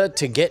Fanta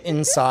to get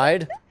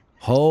inside?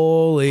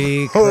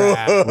 Holy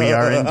crap. We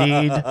are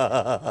indeed.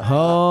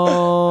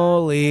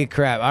 Holy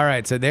crap. All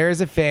right, so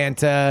there's a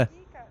Fanta.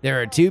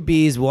 There are two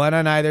bees, one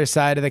on either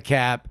side of the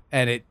cap,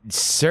 and it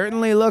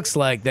certainly looks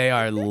like they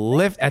are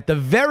at the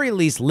very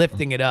least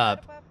lifting it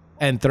up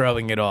and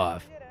throwing it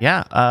off.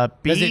 Yeah,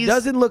 bees. It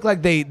doesn't look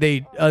like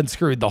they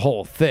unscrewed the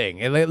whole thing.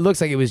 It looks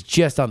like it was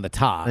just on the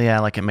top. Yeah,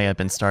 like it may have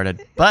been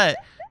started. But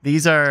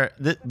these are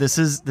this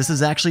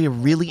is actually a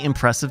really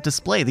impressive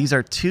display. These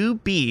are two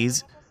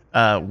bees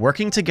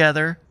working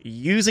together,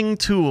 using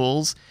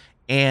tools,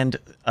 and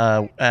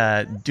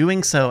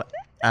doing so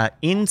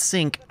in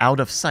sync, out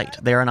of sight.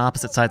 They're on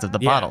opposite sides of the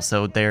bottle,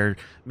 so they're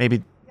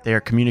maybe they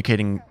are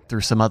communicating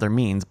through some other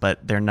means,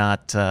 but they're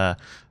not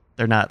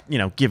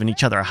giving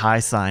each other a high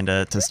sign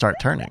to start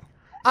turning.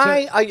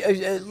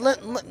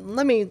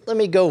 Let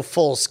me go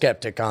full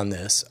skeptic on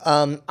this.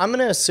 I'm going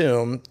to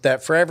assume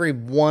that for every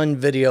one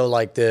video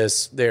like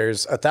this,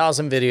 there's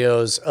 1,000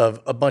 videos of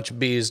a bunch of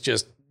bees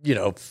just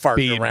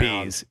farting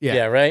around. Bees.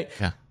 Yeah, right.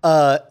 Yeah.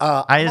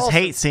 I just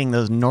hate seeing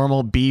those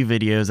normal bee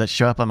videos that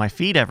show up on my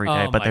feed every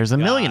day, but there's a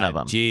million of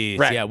them. Jeez.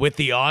 Right. Yeah, with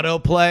the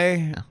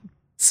autoplay. Yeah.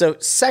 So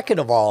second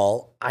of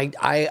all,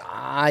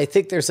 I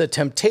think there's a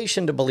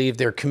temptation to believe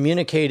they're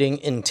communicating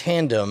in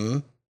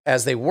tandem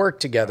as they work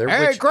together.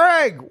 Hey,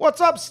 Greg,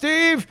 what's up,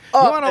 Steve?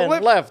 Up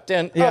and left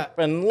and up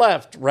and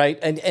left, right?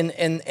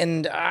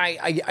 And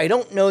I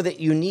don't know that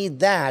you need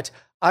that.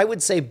 I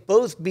would say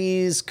both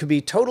bees could be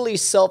totally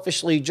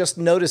selfishly just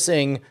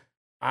noticing,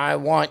 I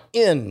want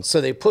in. So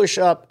they push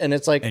up and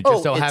it's like, it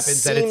just so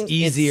happens that it's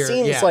easier. It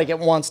seems like it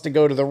wants to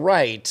go to the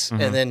right.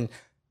 Mm-hmm. And then,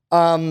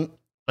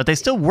 but they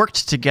still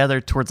worked together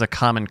towards a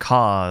common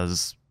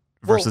cause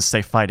versus,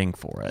 say, fighting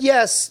for it.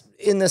 Yes,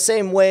 in the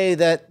same way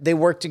that they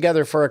work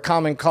together for a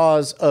common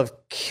cause of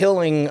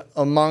killing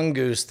a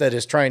mongoose that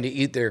is trying to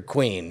eat their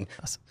queen.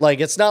 Like,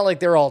 it's not like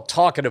they're all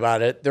talking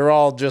about it. They're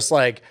all just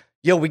like,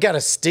 yo, we got to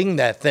sting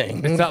that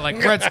thing. It's not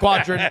like Red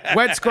Squadron,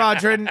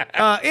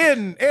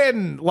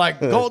 in,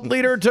 like gold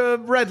leader to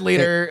red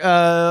leader.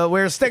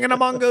 We're stinging a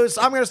mongoose.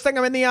 I'm going to sting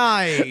him in the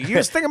eye.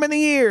 You sting him in the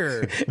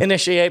ear.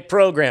 Initiate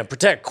program.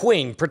 Protect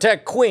queen.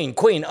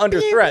 Queen under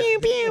threat. Pew,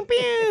 pew,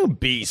 pew.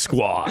 Bee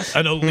squad.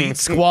 An elite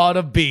squad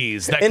of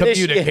bees that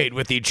communicate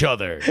with each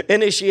other.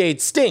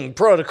 Initiate sting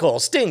protocol.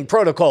 Sting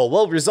protocol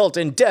will result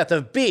in death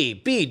of bee.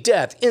 Bee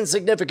death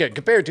insignificant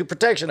compared to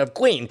protection of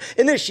queen.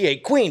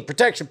 Initiate queen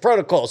protection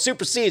protocol.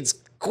 Supersedes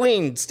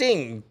queen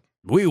sting.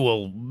 We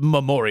will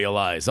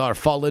memorialize our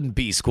fallen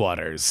bee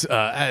squatters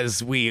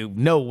as we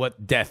know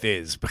what death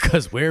is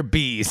because we're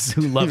bees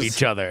who love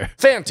each other.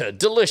 Fanta,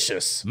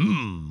 delicious.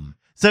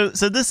 So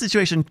this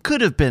situation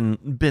could have been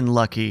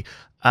lucky,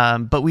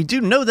 but we do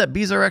know that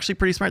bees are actually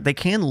pretty smart. They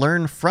can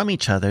learn from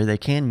each other. They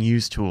can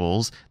use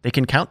tools. They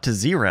can count to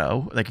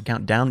zero. They can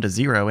count down to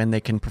zero, and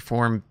they can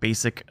perform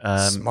basic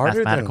Smarter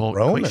mathematical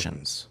than Romans.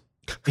 equations.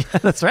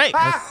 That's right.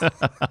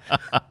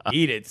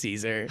 Eat it,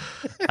 Caesar.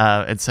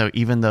 And so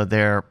even though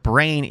their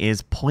brain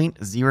is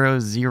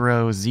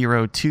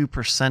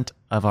 0.0002%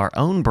 of our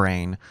own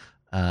brain,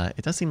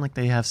 it does seem like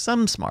they have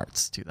some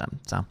smarts to them.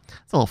 So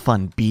it's a little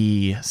fun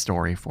bee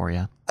story for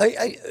you.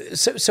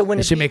 So when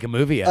We should make a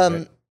movie out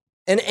of it.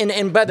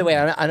 And by the way,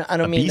 I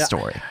don't A mean bee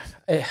story.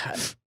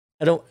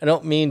 I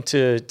don't mean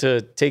to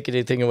take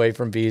anything away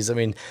from bees. I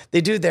mean,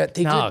 they do that.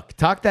 They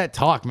Talk that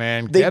talk,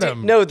 man. They Get do-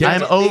 them. no, they-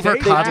 I'm over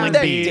coddling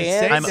that bees.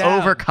 dance. I'm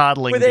over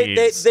coddling They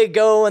bees. they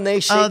go and they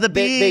shake. Oh, the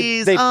they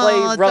bees. play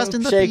Oh, Rum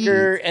Justin, the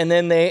Shaker, and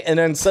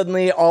then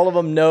suddenly all of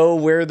them know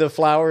where the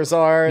flowers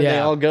are. And They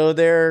Yeah. all go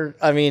there.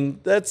 I mean,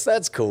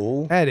 that's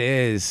cool. That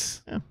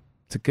is. Yeah.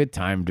 It's a good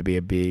time to be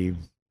a bee.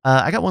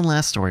 I got one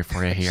last story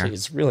for you here. Actually,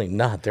 it's really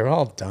not. They're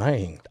all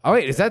dying. Oh,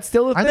 wait, is that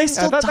still a thing? Are they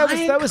still I thought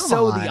dying? that was Come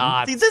so on. the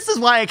odds. See, this is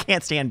why I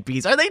can't stand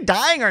bees. Are they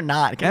dying or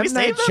not? Can M. we save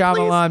Night them, please?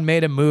 Shyamalan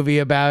made a movie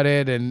about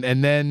it, and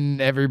then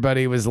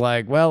everybody was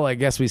like, well, I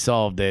guess we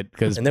solved it.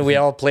 And then we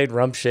all played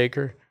Rum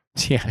Shaker.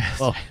 Yeah,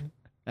 well,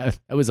 that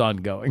was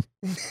ongoing.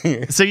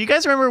 So you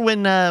guys remember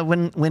when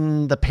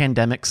the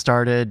pandemic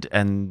started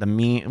and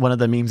one of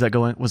the memes that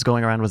was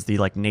going around was the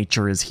like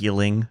nature is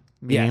healing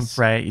meme, Yes.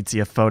 right? You'd see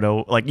a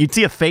photo, like you'd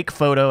see a fake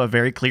photo of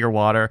very clear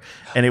water,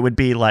 and it would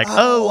be like,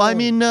 oh,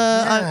 I'm in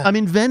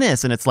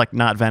Venice, and it's like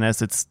not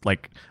Venice, it's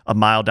like a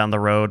mile down the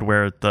road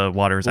where the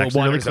water is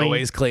actually really Water's clean.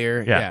 always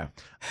clear. Yeah.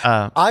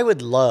 Yeah. I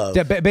would love.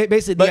 Yeah,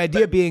 basically, the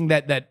idea being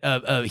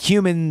that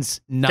humans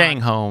not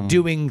Staying home.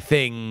 doing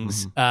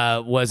things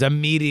was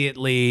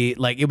immediately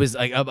like it was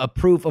like a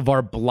proof of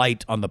our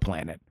blight on the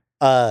planet.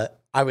 I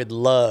would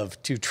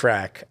love to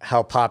track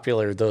how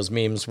popular those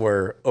memes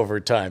were over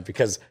time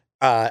because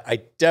I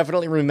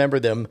definitely remember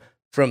them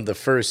from the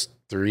first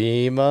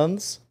 3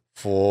 months,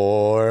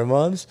 4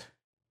 months,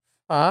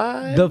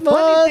 5 The funny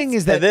months, thing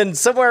is that- and then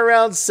somewhere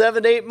around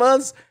 7, 8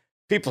 months,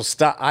 people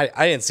stop. I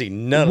didn't see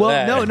none of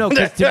that. No,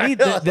 because to me,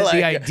 the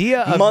Like,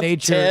 idea of month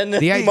nature, 10,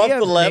 the idea month of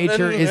 11.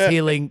 nature is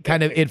healing.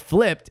 Kind of, it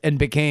flipped and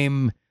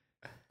became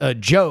a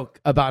joke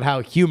about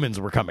how humans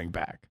were coming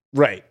back.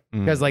 Right.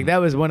 Because like that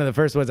was one of the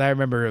first ones I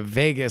remember of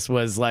Vegas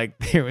was like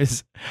there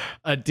was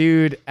a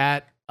dude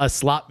at a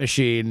slot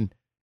machine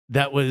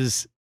that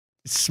was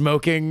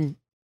smoking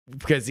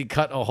because he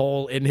cut a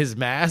hole in his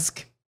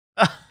mask.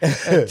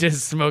 And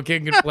just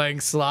smoking and playing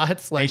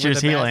slots like Nature's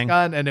with a mask healing.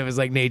 on, and it was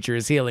like nature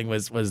is healing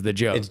was the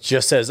joke. It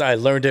just says, I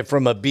learned it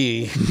from a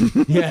bee.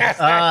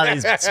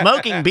 These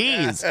smoking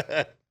bees.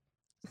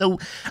 So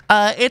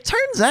it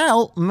turns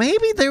out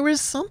maybe there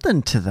was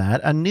something to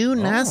that. A new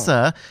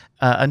NASA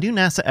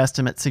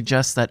estimate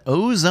suggests that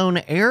ozone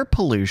air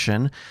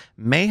pollution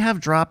may have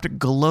dropped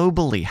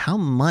globally. How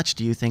much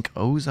do you think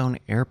ozone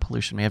air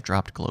pollution may have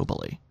dropped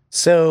globally?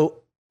 So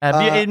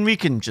And we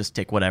can just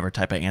take whatever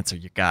type of answer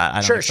you got.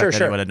 I don't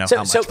expect anyone to know how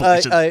much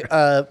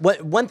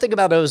pollution. One thing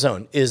about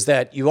ozone is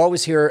that you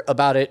always hear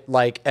about it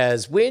like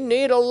as we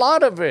need a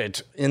lot of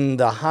it in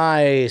the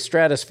high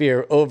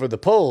stratosphere over the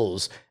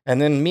poles.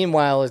 And then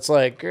meanwhile, it's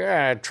like,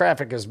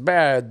 traffic is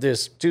bad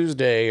this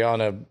Tuesday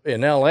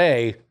in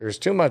LA. There's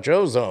too much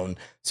ozone.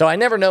 So I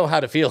never know how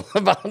to feel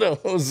about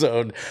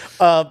ozone.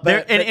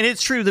 And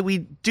it's true that we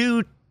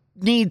do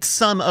need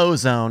some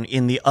ozone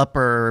in the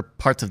upper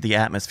parts of the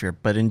atmosphere,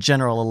 but in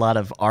general, a lot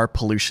of our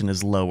pollution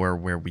is lower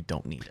where we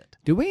don't need it.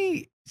 Do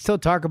we still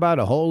talk about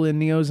a hole in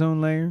the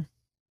ozone layer?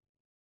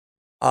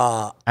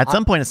 At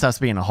some point, it stops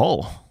being a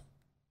hole.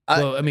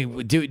 Well, I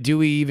mean, do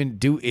we even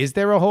do? Is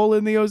there a hole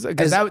in the ozone?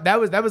 Because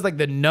that was like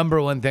the number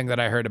one thing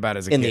that I heard about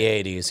as a kid. In the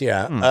 80s,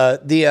 yeah.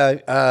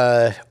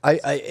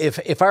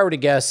 If I were to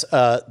guess,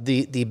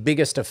 the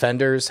biggest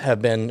offenders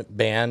have been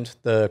banned,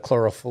 the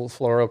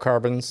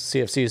chlorofluorocarbons,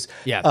 CFCs.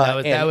 Yeah,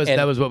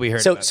 that was what we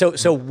heard.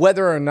 So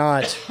whether or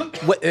not,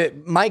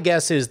 my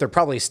guess is there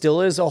probably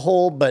still is a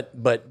hole, but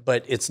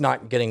it's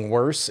not getting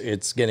worse.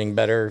 It's getting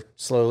better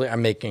slowly.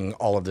 I'm making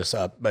all of this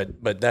up,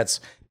 but that's,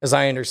 as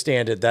I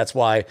understand it, that's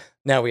why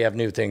now we have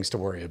new things to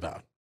worry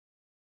about.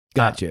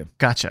 Gotcha.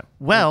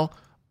 Well,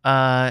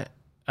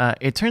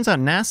 it turns out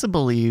NASA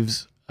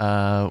believes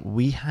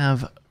we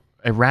have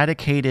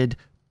eradicated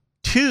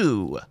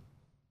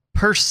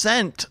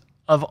 2%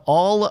 of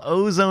all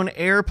ozone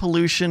air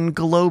pollution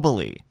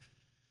globally.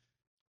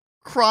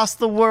 Across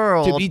the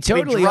world. To be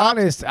totally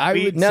honest, I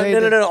would say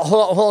No.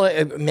 Hold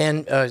on.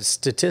 Man,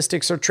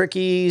 statistics are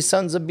tricky,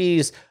 sons of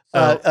bees.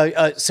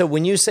 So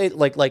when you say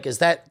like is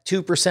that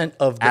 2%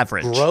 of the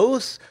average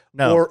growth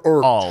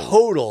or all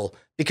total?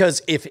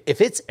 Because if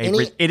it's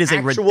it is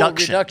a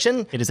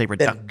reduction. It is a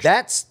reduction. Then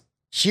that's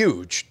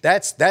huge.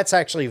 That's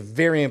actually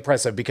very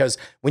impressive, because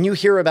when you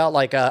hear about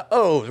like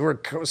we're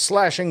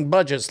slashing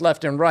budgets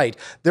left and right,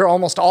 they're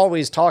almost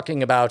always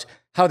talking about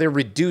how they're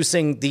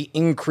reducing the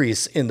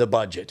increase in the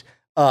budget.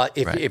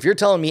 If you're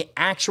telling me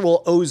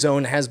actual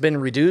ozone has been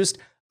reduced,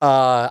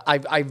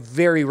 I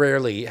very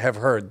rarely have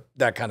heard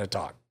that kind of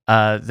talk.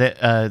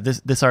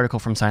 This article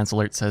from Science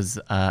Alert says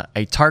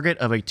a target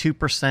of a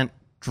 2%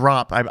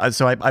 drop.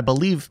 I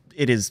believe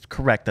it is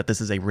correct that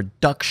this is a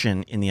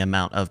reduction in the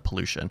amount of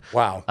pollution.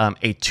 Wow.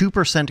 A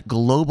 2%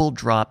 global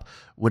drop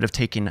would have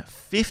taken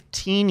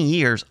 15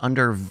 years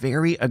under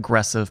very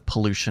aggressive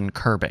pollution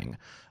curbing.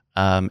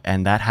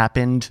 And that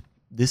happened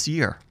this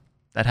year.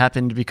 That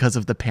happened because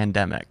of the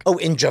pandemic. Oh,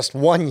 in just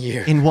 1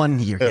 year. In 1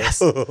 year,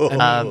 yes.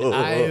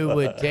 I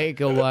would take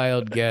a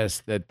wild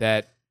guess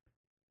that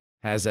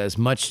has as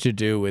much to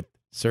do with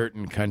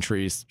certain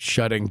countries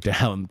shutting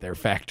down their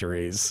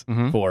factories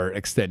for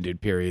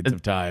extended periods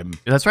of time.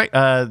 That's right.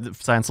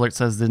 Science Alert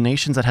says the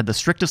nations that had the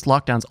strictest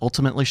lockdowns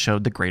ultimately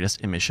showed the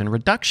greatest emission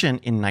reduction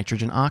in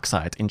nitrogen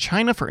oxides. In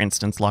China, for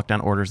instance,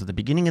 lockdown orders at the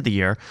beginning of the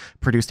year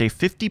produced a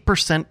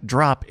 50%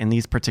 drop in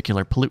these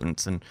particular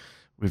pollutants. And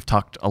we've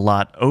talked a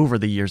lot over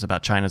the years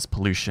about China's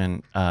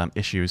pollution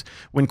issues.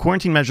 When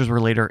quarantine measures were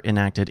later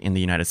enacted in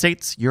the United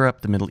States,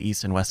 Europe, the Middle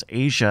East, and West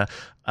Asia,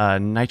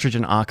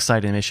 nitrogen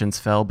oxide emissions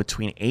fell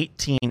between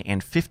 18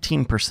 and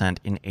 15%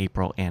 in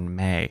April and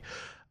May.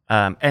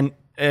 And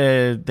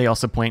they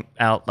also point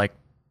out, like,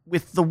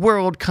 with the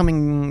world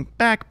coming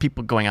back,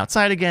 people going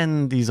outside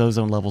again, these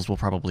ozone levels will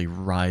probably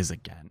rise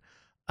again.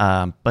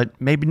 But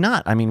maybe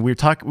not. I mean,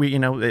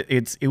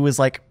 it was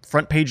like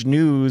front page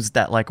news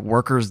that like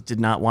workers did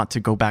not want to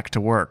go back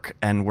to work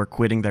and were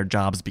quitting their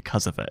jobs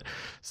because of it.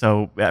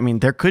 So, I mean,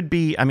 there could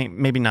be,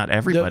 maybe not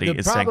everybody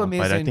is saying,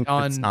 but I think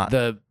it's not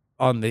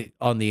on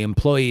the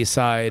employee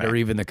side, right, or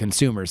even the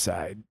consumer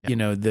side. Yeah. You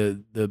know,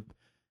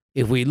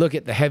 if we look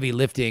at the heavy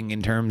lifting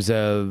in terms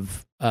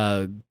of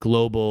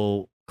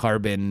global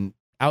carbon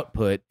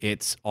output,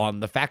 it's on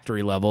the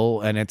factory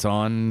level, and it's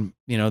on,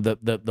 you know,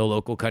 the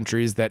local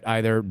countries that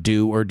either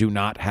do or do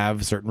not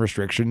have certain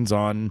restrictions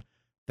on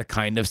the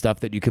kind of stuff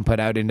that you can put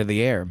out into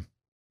the air.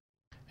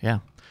 Yeah.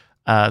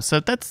 So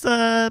that's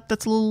a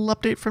little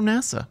update from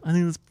NASA. I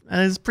think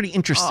it's pretty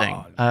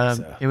interesting.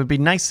 It would be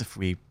nice if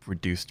we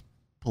reduced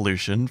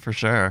pollution for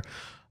sure.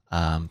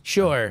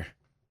 Sure.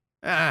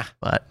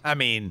 But I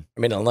mean,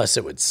 unless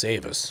it would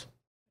save us.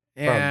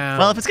 Yeah.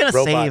 Well, if it's gonna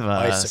save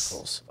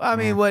bicycles. us, I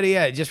mean,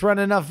 just run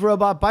enough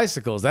robot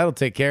bicycles. That'll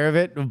take care of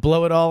it.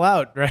 Blow it all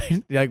out,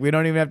 right? Like, we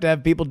don't even have to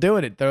have people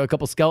doing it. Throw a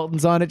couple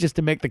skeletons on it just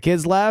to make the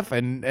kids laugh,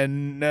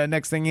 and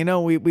next thing you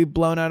know, we've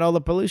blown out all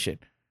the pollution.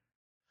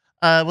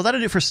 Well,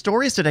 that'll do it for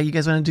stories today. You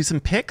guys want to do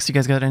some picks? You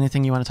guys got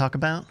anything you want to talk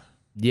about?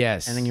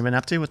 Yes. Anything you've been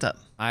up to? What's up?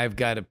 I've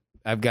got to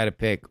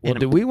pick. Well,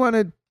 do we want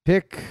to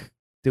pick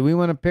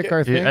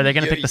our thing? Are they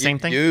going to pick the same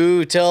thing?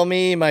 You tell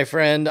me, my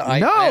friend.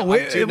 I'm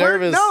too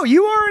nervous. No,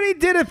 you already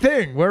did a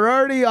thing. We're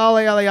already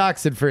ollie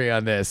oxen free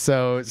on this.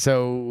 So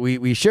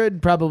we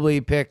should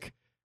probably pick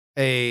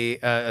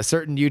a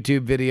certain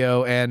YouTube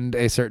video and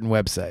a certain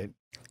website.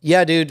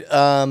 Yeah, dude.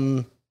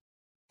 Hey,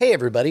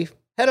 everybody.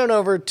 Head on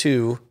over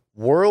to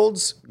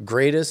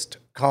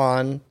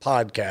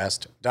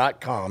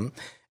worldsgreatestconpodcast.com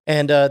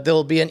And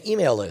there'll be an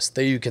email list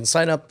that you can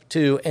sign up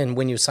to. And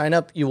when you sign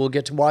up, you will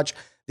get to watch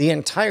the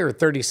entire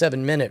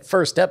 37-minute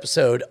first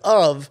episode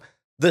of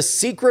The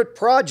Secret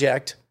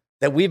Project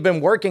that we've been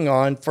working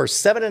on for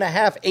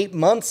 7.5, 8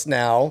 months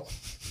now.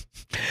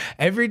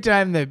 Every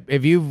time that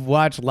if you've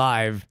watched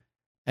live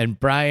and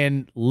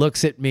Brian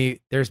looks at me,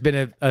 there's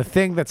been a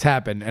thing that's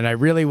happened, and I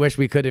really wish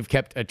we could have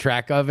kept a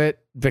track of it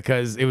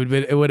because it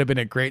would have been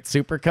a great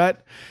supercut.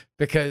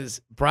 Because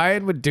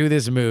Brian would do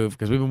this move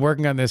because we've been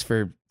working on this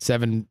for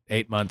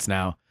 7-8 months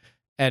now,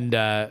 and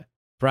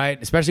Brian,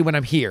 especially when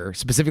I'm here,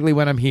 specifically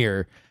when I'm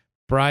here,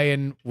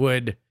 Brian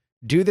would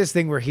do this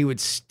thing where he would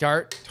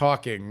start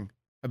talking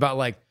about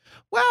like,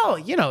 well,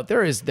 you know,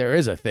 there is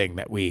a thing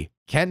that we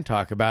can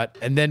talk about,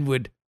 and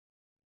then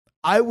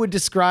I would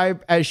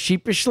describe as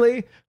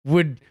sheepishly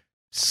would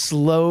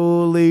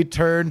slowly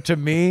turn to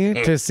me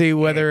to see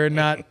whether or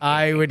not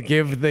I would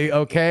give the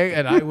okay,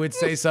 and I would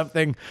say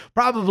something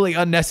probably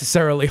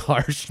unnecessarily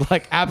harsh,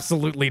 like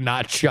absolutely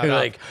not, shut up.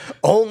 Like,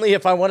 only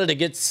if I wanted to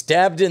get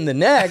stabbed in the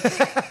neck.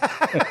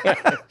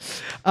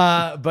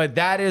 But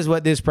that is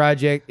what this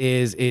project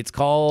is. It's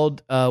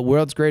called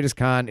World's Greatest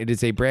Con. It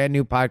is a brand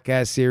new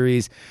podcast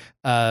series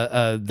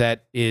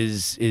that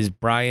is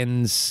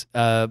Brian's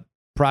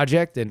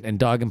project, and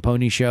Dog and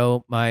Pony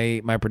Show,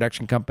 my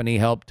production company,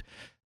 helped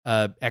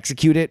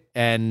execute it,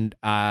 and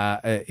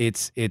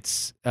it's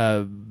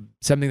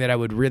something that I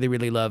would really,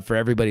 really love for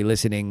everybody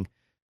listening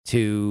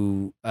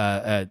to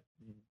at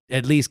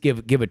least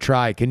give a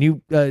try. Can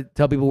you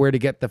tell people where to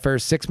get the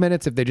first 6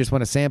 minutes if they just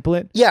want to sample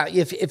it? Yeah,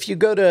 if you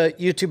go to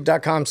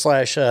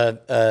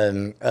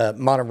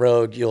youtube.com/Modern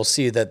Rogue, you'll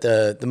see that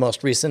the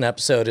most recent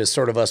episode is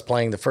sort of us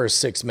playing the first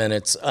 6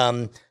 minutes.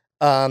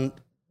 I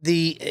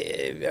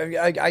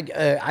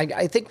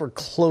think we're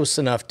close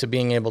enough to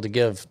being able to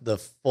give the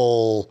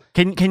full.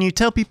 Can you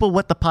tell people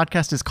what the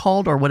podcast is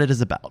called or what it is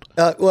about?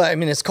 Well, I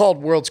mean, it's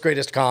called World's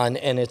Greatest Con,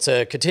 and it's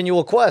a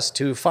continual quest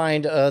to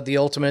find the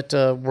ultimate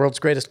World's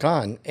Greatest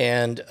Con.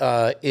 And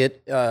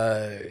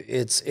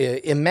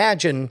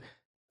imagine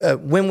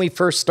when we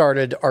first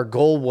started, our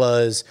goal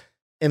was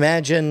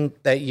imagine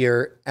that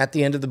you're at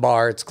the end of the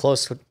bar. It's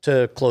close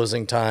to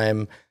closing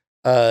time.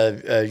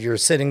 You're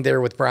sitting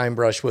there with Brian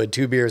Brushwood,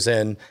 2 beers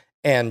in,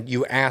 and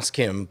you ask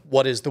him,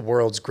 what is the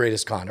world's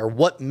greatest con, or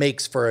what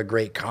makes for a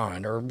great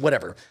con, or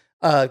whatever.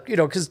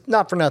 Because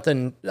not for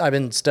nothing, I've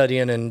been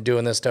studying and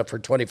doing this stuff for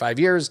 25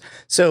 years.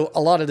 So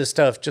a lot of this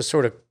stuff just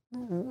sort of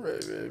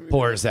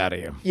pours out of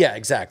you. Yeah,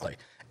 exactly.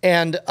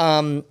 And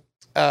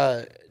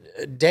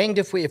danged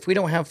if we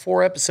don't have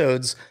 4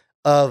 episodes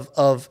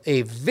of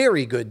a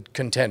very good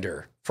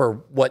contender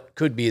for what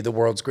could be the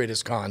world's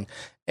greatest con.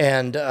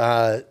 And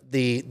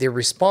the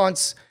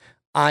response,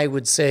 I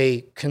would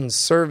say,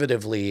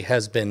 conservatively,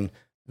 has been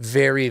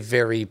very,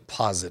 very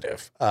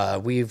positive.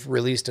 We've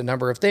released a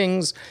number of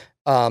things.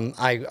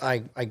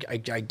 I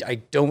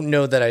don't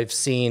know that I've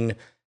seen.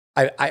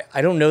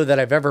 I don't know that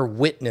I've ever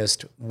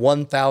witnessed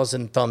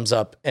 1,000 thumbs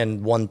up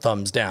and 1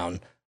 thumbs down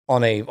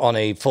on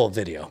a full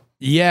video.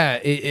 Yeah,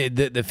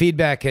 the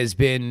feedback has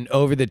been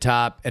over the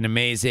top and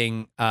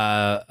amazing,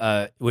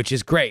 which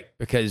is great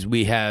because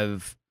we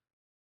have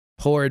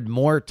poured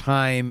more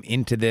time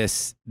into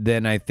this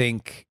than I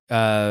think.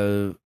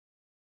 Yeah,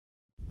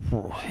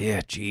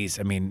 geez.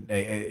 I mean,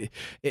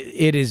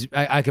 it is.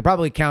 I could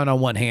probably count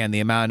on one hand the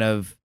amount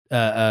of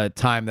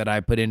time that I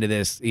put into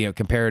this,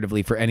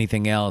 comparatively for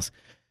anything else.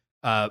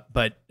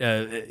 But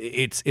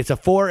it's a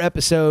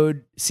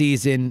 4-episode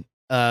season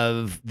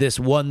of this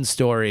one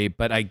story,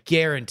 but I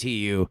guarantee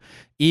you,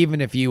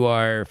 even if you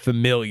are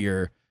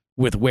familiar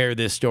with where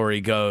this story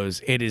goes,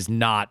 it is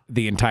not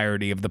the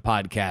entirety of the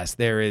podcast.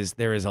 There is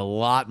a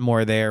lot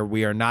more there.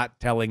 We are not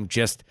telling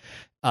just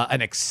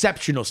an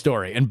exceptional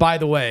story. And by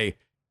the way,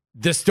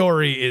 the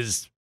story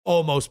is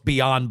almost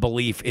beyond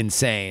belief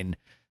insane.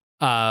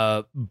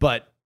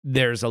 But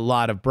there's a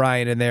lot of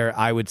Brian in there.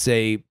 I would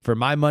say, for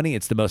my money,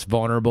 it's the most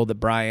vulnerable that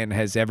Brian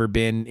has ever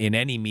been in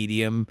any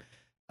medium.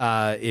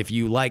 If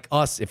you like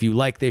us, if you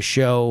like this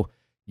show,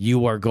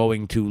 you are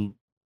going to,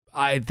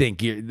 I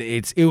think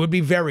it would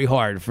be very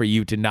hard for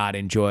you to not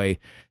enjoy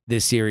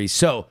this series.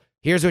 So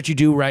here's what you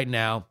do right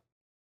now.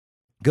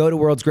 Go to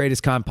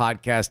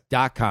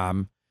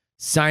worldsgreatestconpodcast.com,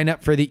 sign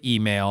up for the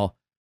email.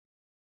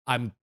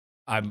 I'm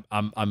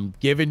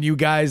giving you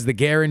guys the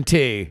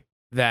guarantee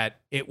that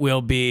it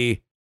will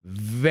be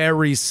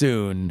very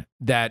soon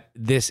that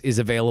this is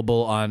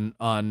available on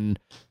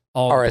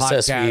all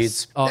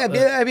RSS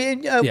podcasts.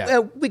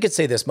 feeds. We could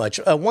say this much.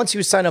 Once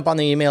you sign up on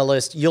the email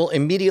list, you'll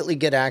immediately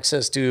get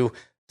access to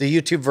the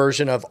YouTube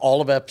version of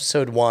all of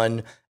episode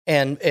 1.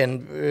 And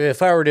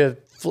if I were to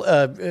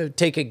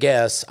take a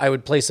guess, I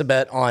would place a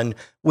bet on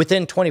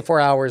within 24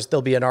 hours,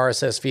 there'll be an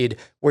RSS feed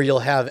where you'll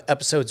have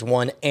episodes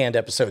 1 and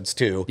episodes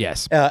 2.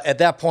 Yes. At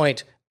that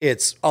point,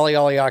 it's Ollie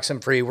Ollie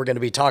Oxenfree. We're going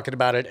to be talking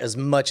about it as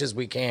much as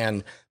we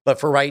can. But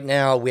for right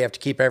now, we have to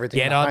keep everything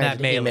Get on behind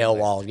that an email mailing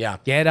list. wall. Yeah.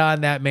 Get on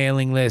that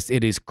mailing list.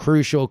 It is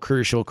crucial.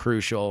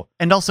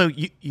 And also,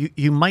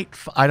 you might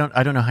I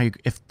don't know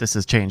if this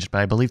has changed,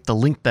 but I believe the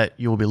link that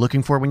you will be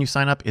looking for when you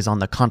sign up is on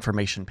the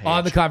confirmation page.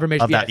 On the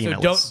confirmation, of that yeah.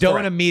 email So list.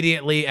 don't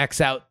immediately X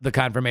out the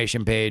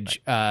confirmation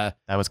page. That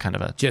was kind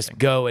of a Just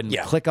go and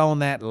Yeah. click on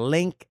that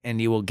link,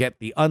 and you will get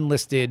the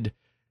unlisted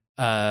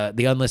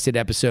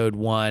episode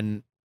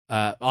 1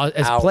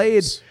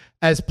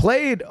 as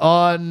played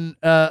on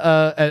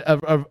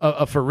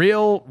a for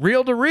real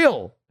to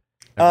real.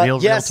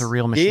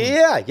 reel-to-reel machine.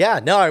 Yeah.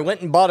 No, I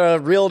went and bought a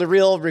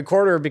reel-to-reel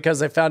recorder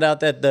because I found out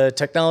that the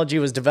technology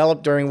was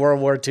developed during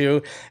World War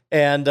II,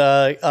 and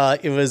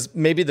it was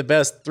maybe the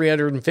best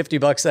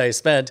 $350 that I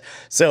spent.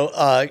 So,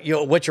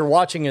 what you're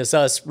watching is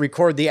us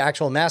record the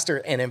actual master,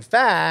 and in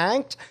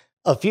fact,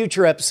 a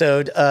future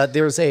episode,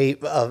 there's a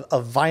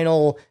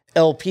vinyl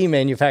LP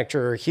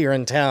manufacturer here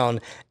in town,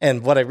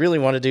 and what I really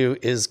want to do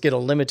is get a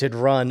limited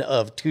run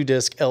of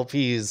 2-disc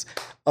LPs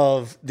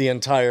of the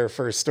entire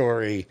first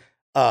story.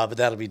 But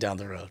that'll be down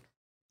the road.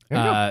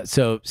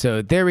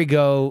 So there we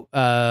go.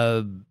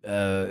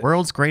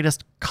 World's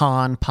Greatest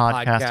Con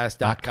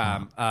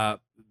podcast.com.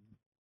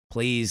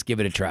 Please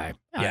give it a try.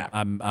 Yeah.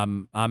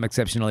 I'm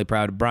exceptionally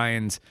proud of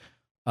Brian's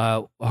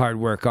hard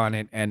work on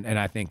it, and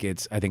I think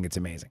it's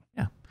amazing.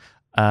 Yeah.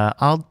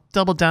 I'll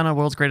double down on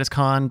World's Greatest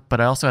Con,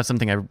 but I also have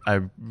something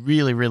I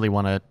really, really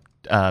want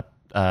to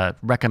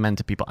recommend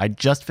to people. I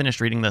just finished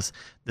reading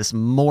this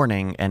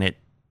morning, and it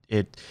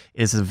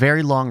is a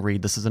very long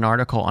read. This is an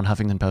article on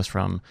Huffington Post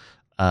from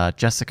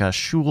Jessica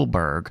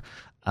Schulberg.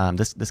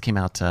 This came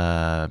out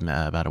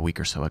about a week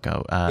or so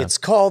ago. It's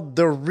called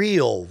The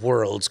Real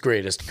World's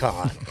Greatest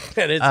Con,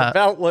 and it's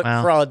about what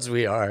frauds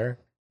we are.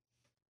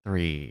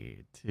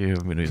 3, 2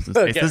 minutes of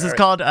Okay, space. This is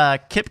called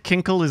Kip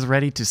Kinkle is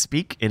Ready to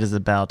Speak. It is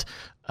about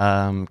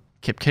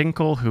Kip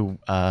Kinkle, who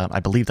I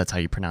believe that's how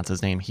you pronounce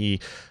his name. He,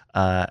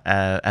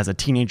 as a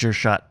teenager,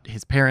 shot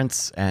his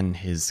parents and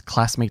his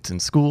classmates in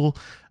school,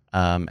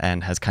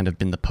 and has kind of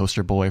been the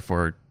poster boy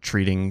for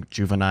treating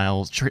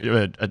juveniles,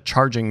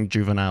 charging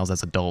juveniles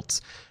as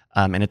adults.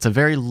 And it's a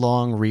very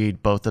long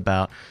read, both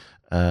about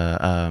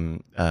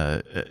the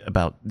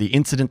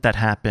incident that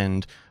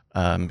happened,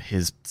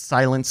 his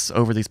silence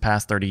over these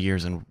past 30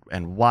 years, and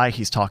why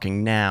he's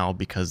talking now,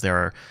 because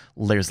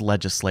there's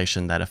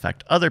legislation that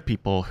affect other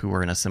people who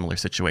are in a similar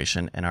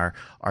situation and are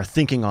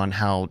thinking on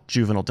how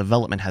juvenile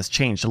development has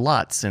changed a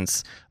lot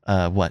since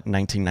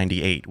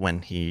 1998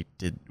 when he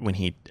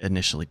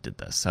initially did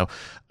this. So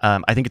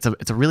I think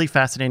it's a really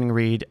fascinating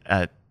read.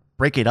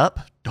 Break it up.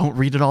 Don't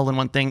read it all in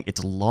one thing.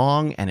 It's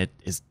long and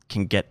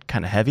can get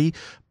kind of heavy,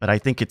 but I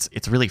think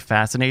it's really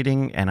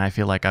fascinating, and I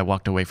feel like I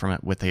walked away from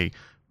it with a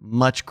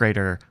much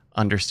greater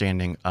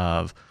understanding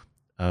of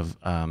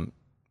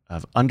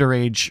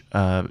underage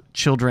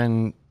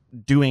children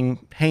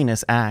doing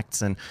heinous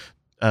acts, and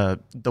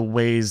the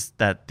ways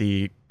that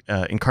the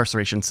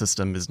incarceration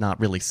system is not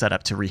really set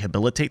up to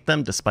rehabilitate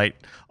them, despite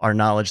our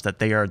knowledge that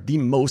they have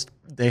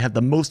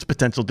the most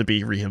potential to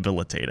be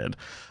rehabilitated.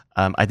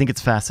 I think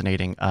it's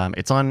fascinating.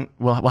 It's on.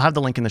 We'll have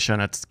the link in the show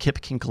notes.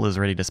 Kip Kinkle is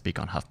Ready to Speak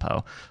on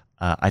HuffPo.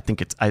 I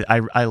think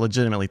I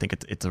legitimately think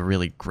it's a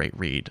really great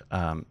read.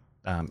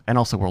 And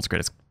also World's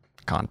Greatest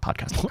Con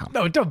podcast.com.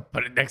 No, don't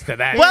put it next to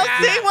that. Well,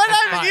 see what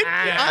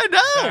I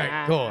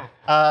know. Cool.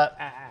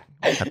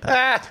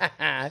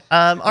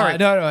 All right.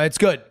 No, it's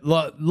good.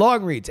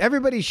 Long reads.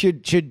 Everybody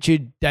should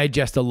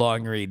digest a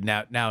long read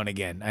now and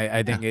again.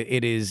 I think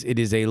it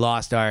is a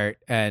lost art,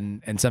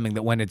 and something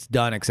that, when it's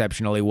done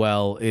exceptionally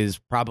well, is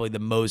probably the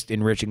most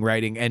enriching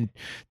writing. And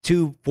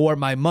for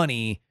my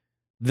money,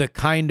 the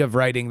kind of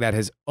writing that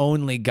has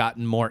only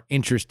gotten more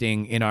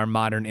interesting in our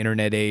modern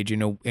internet age,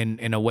 in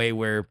a way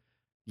where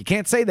you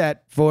can't say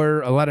that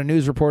for a lot of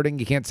news reporting.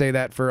 You can't say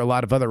that for a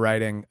lot of other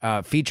writing.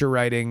 Feature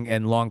writing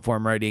and long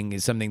form writing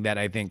is something that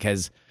I think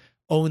has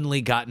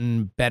only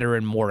gotten better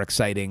and more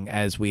exciting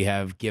as we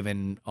have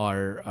given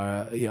our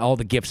all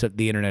the gifts that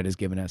the internet has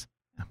given us.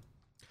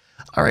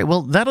 All right,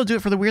 well, that'll do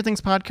it for the Weird Things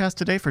podcast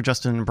today. For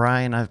Justin and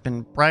Brian, I've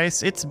been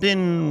Bryce. It's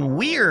been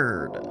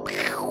weird.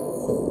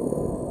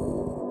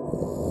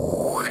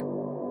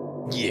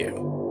 Yeah.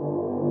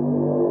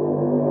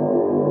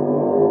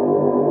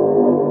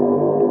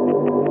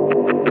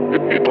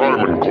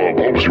 Diamond Club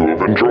hopes you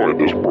have enjoyed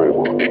this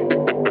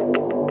program.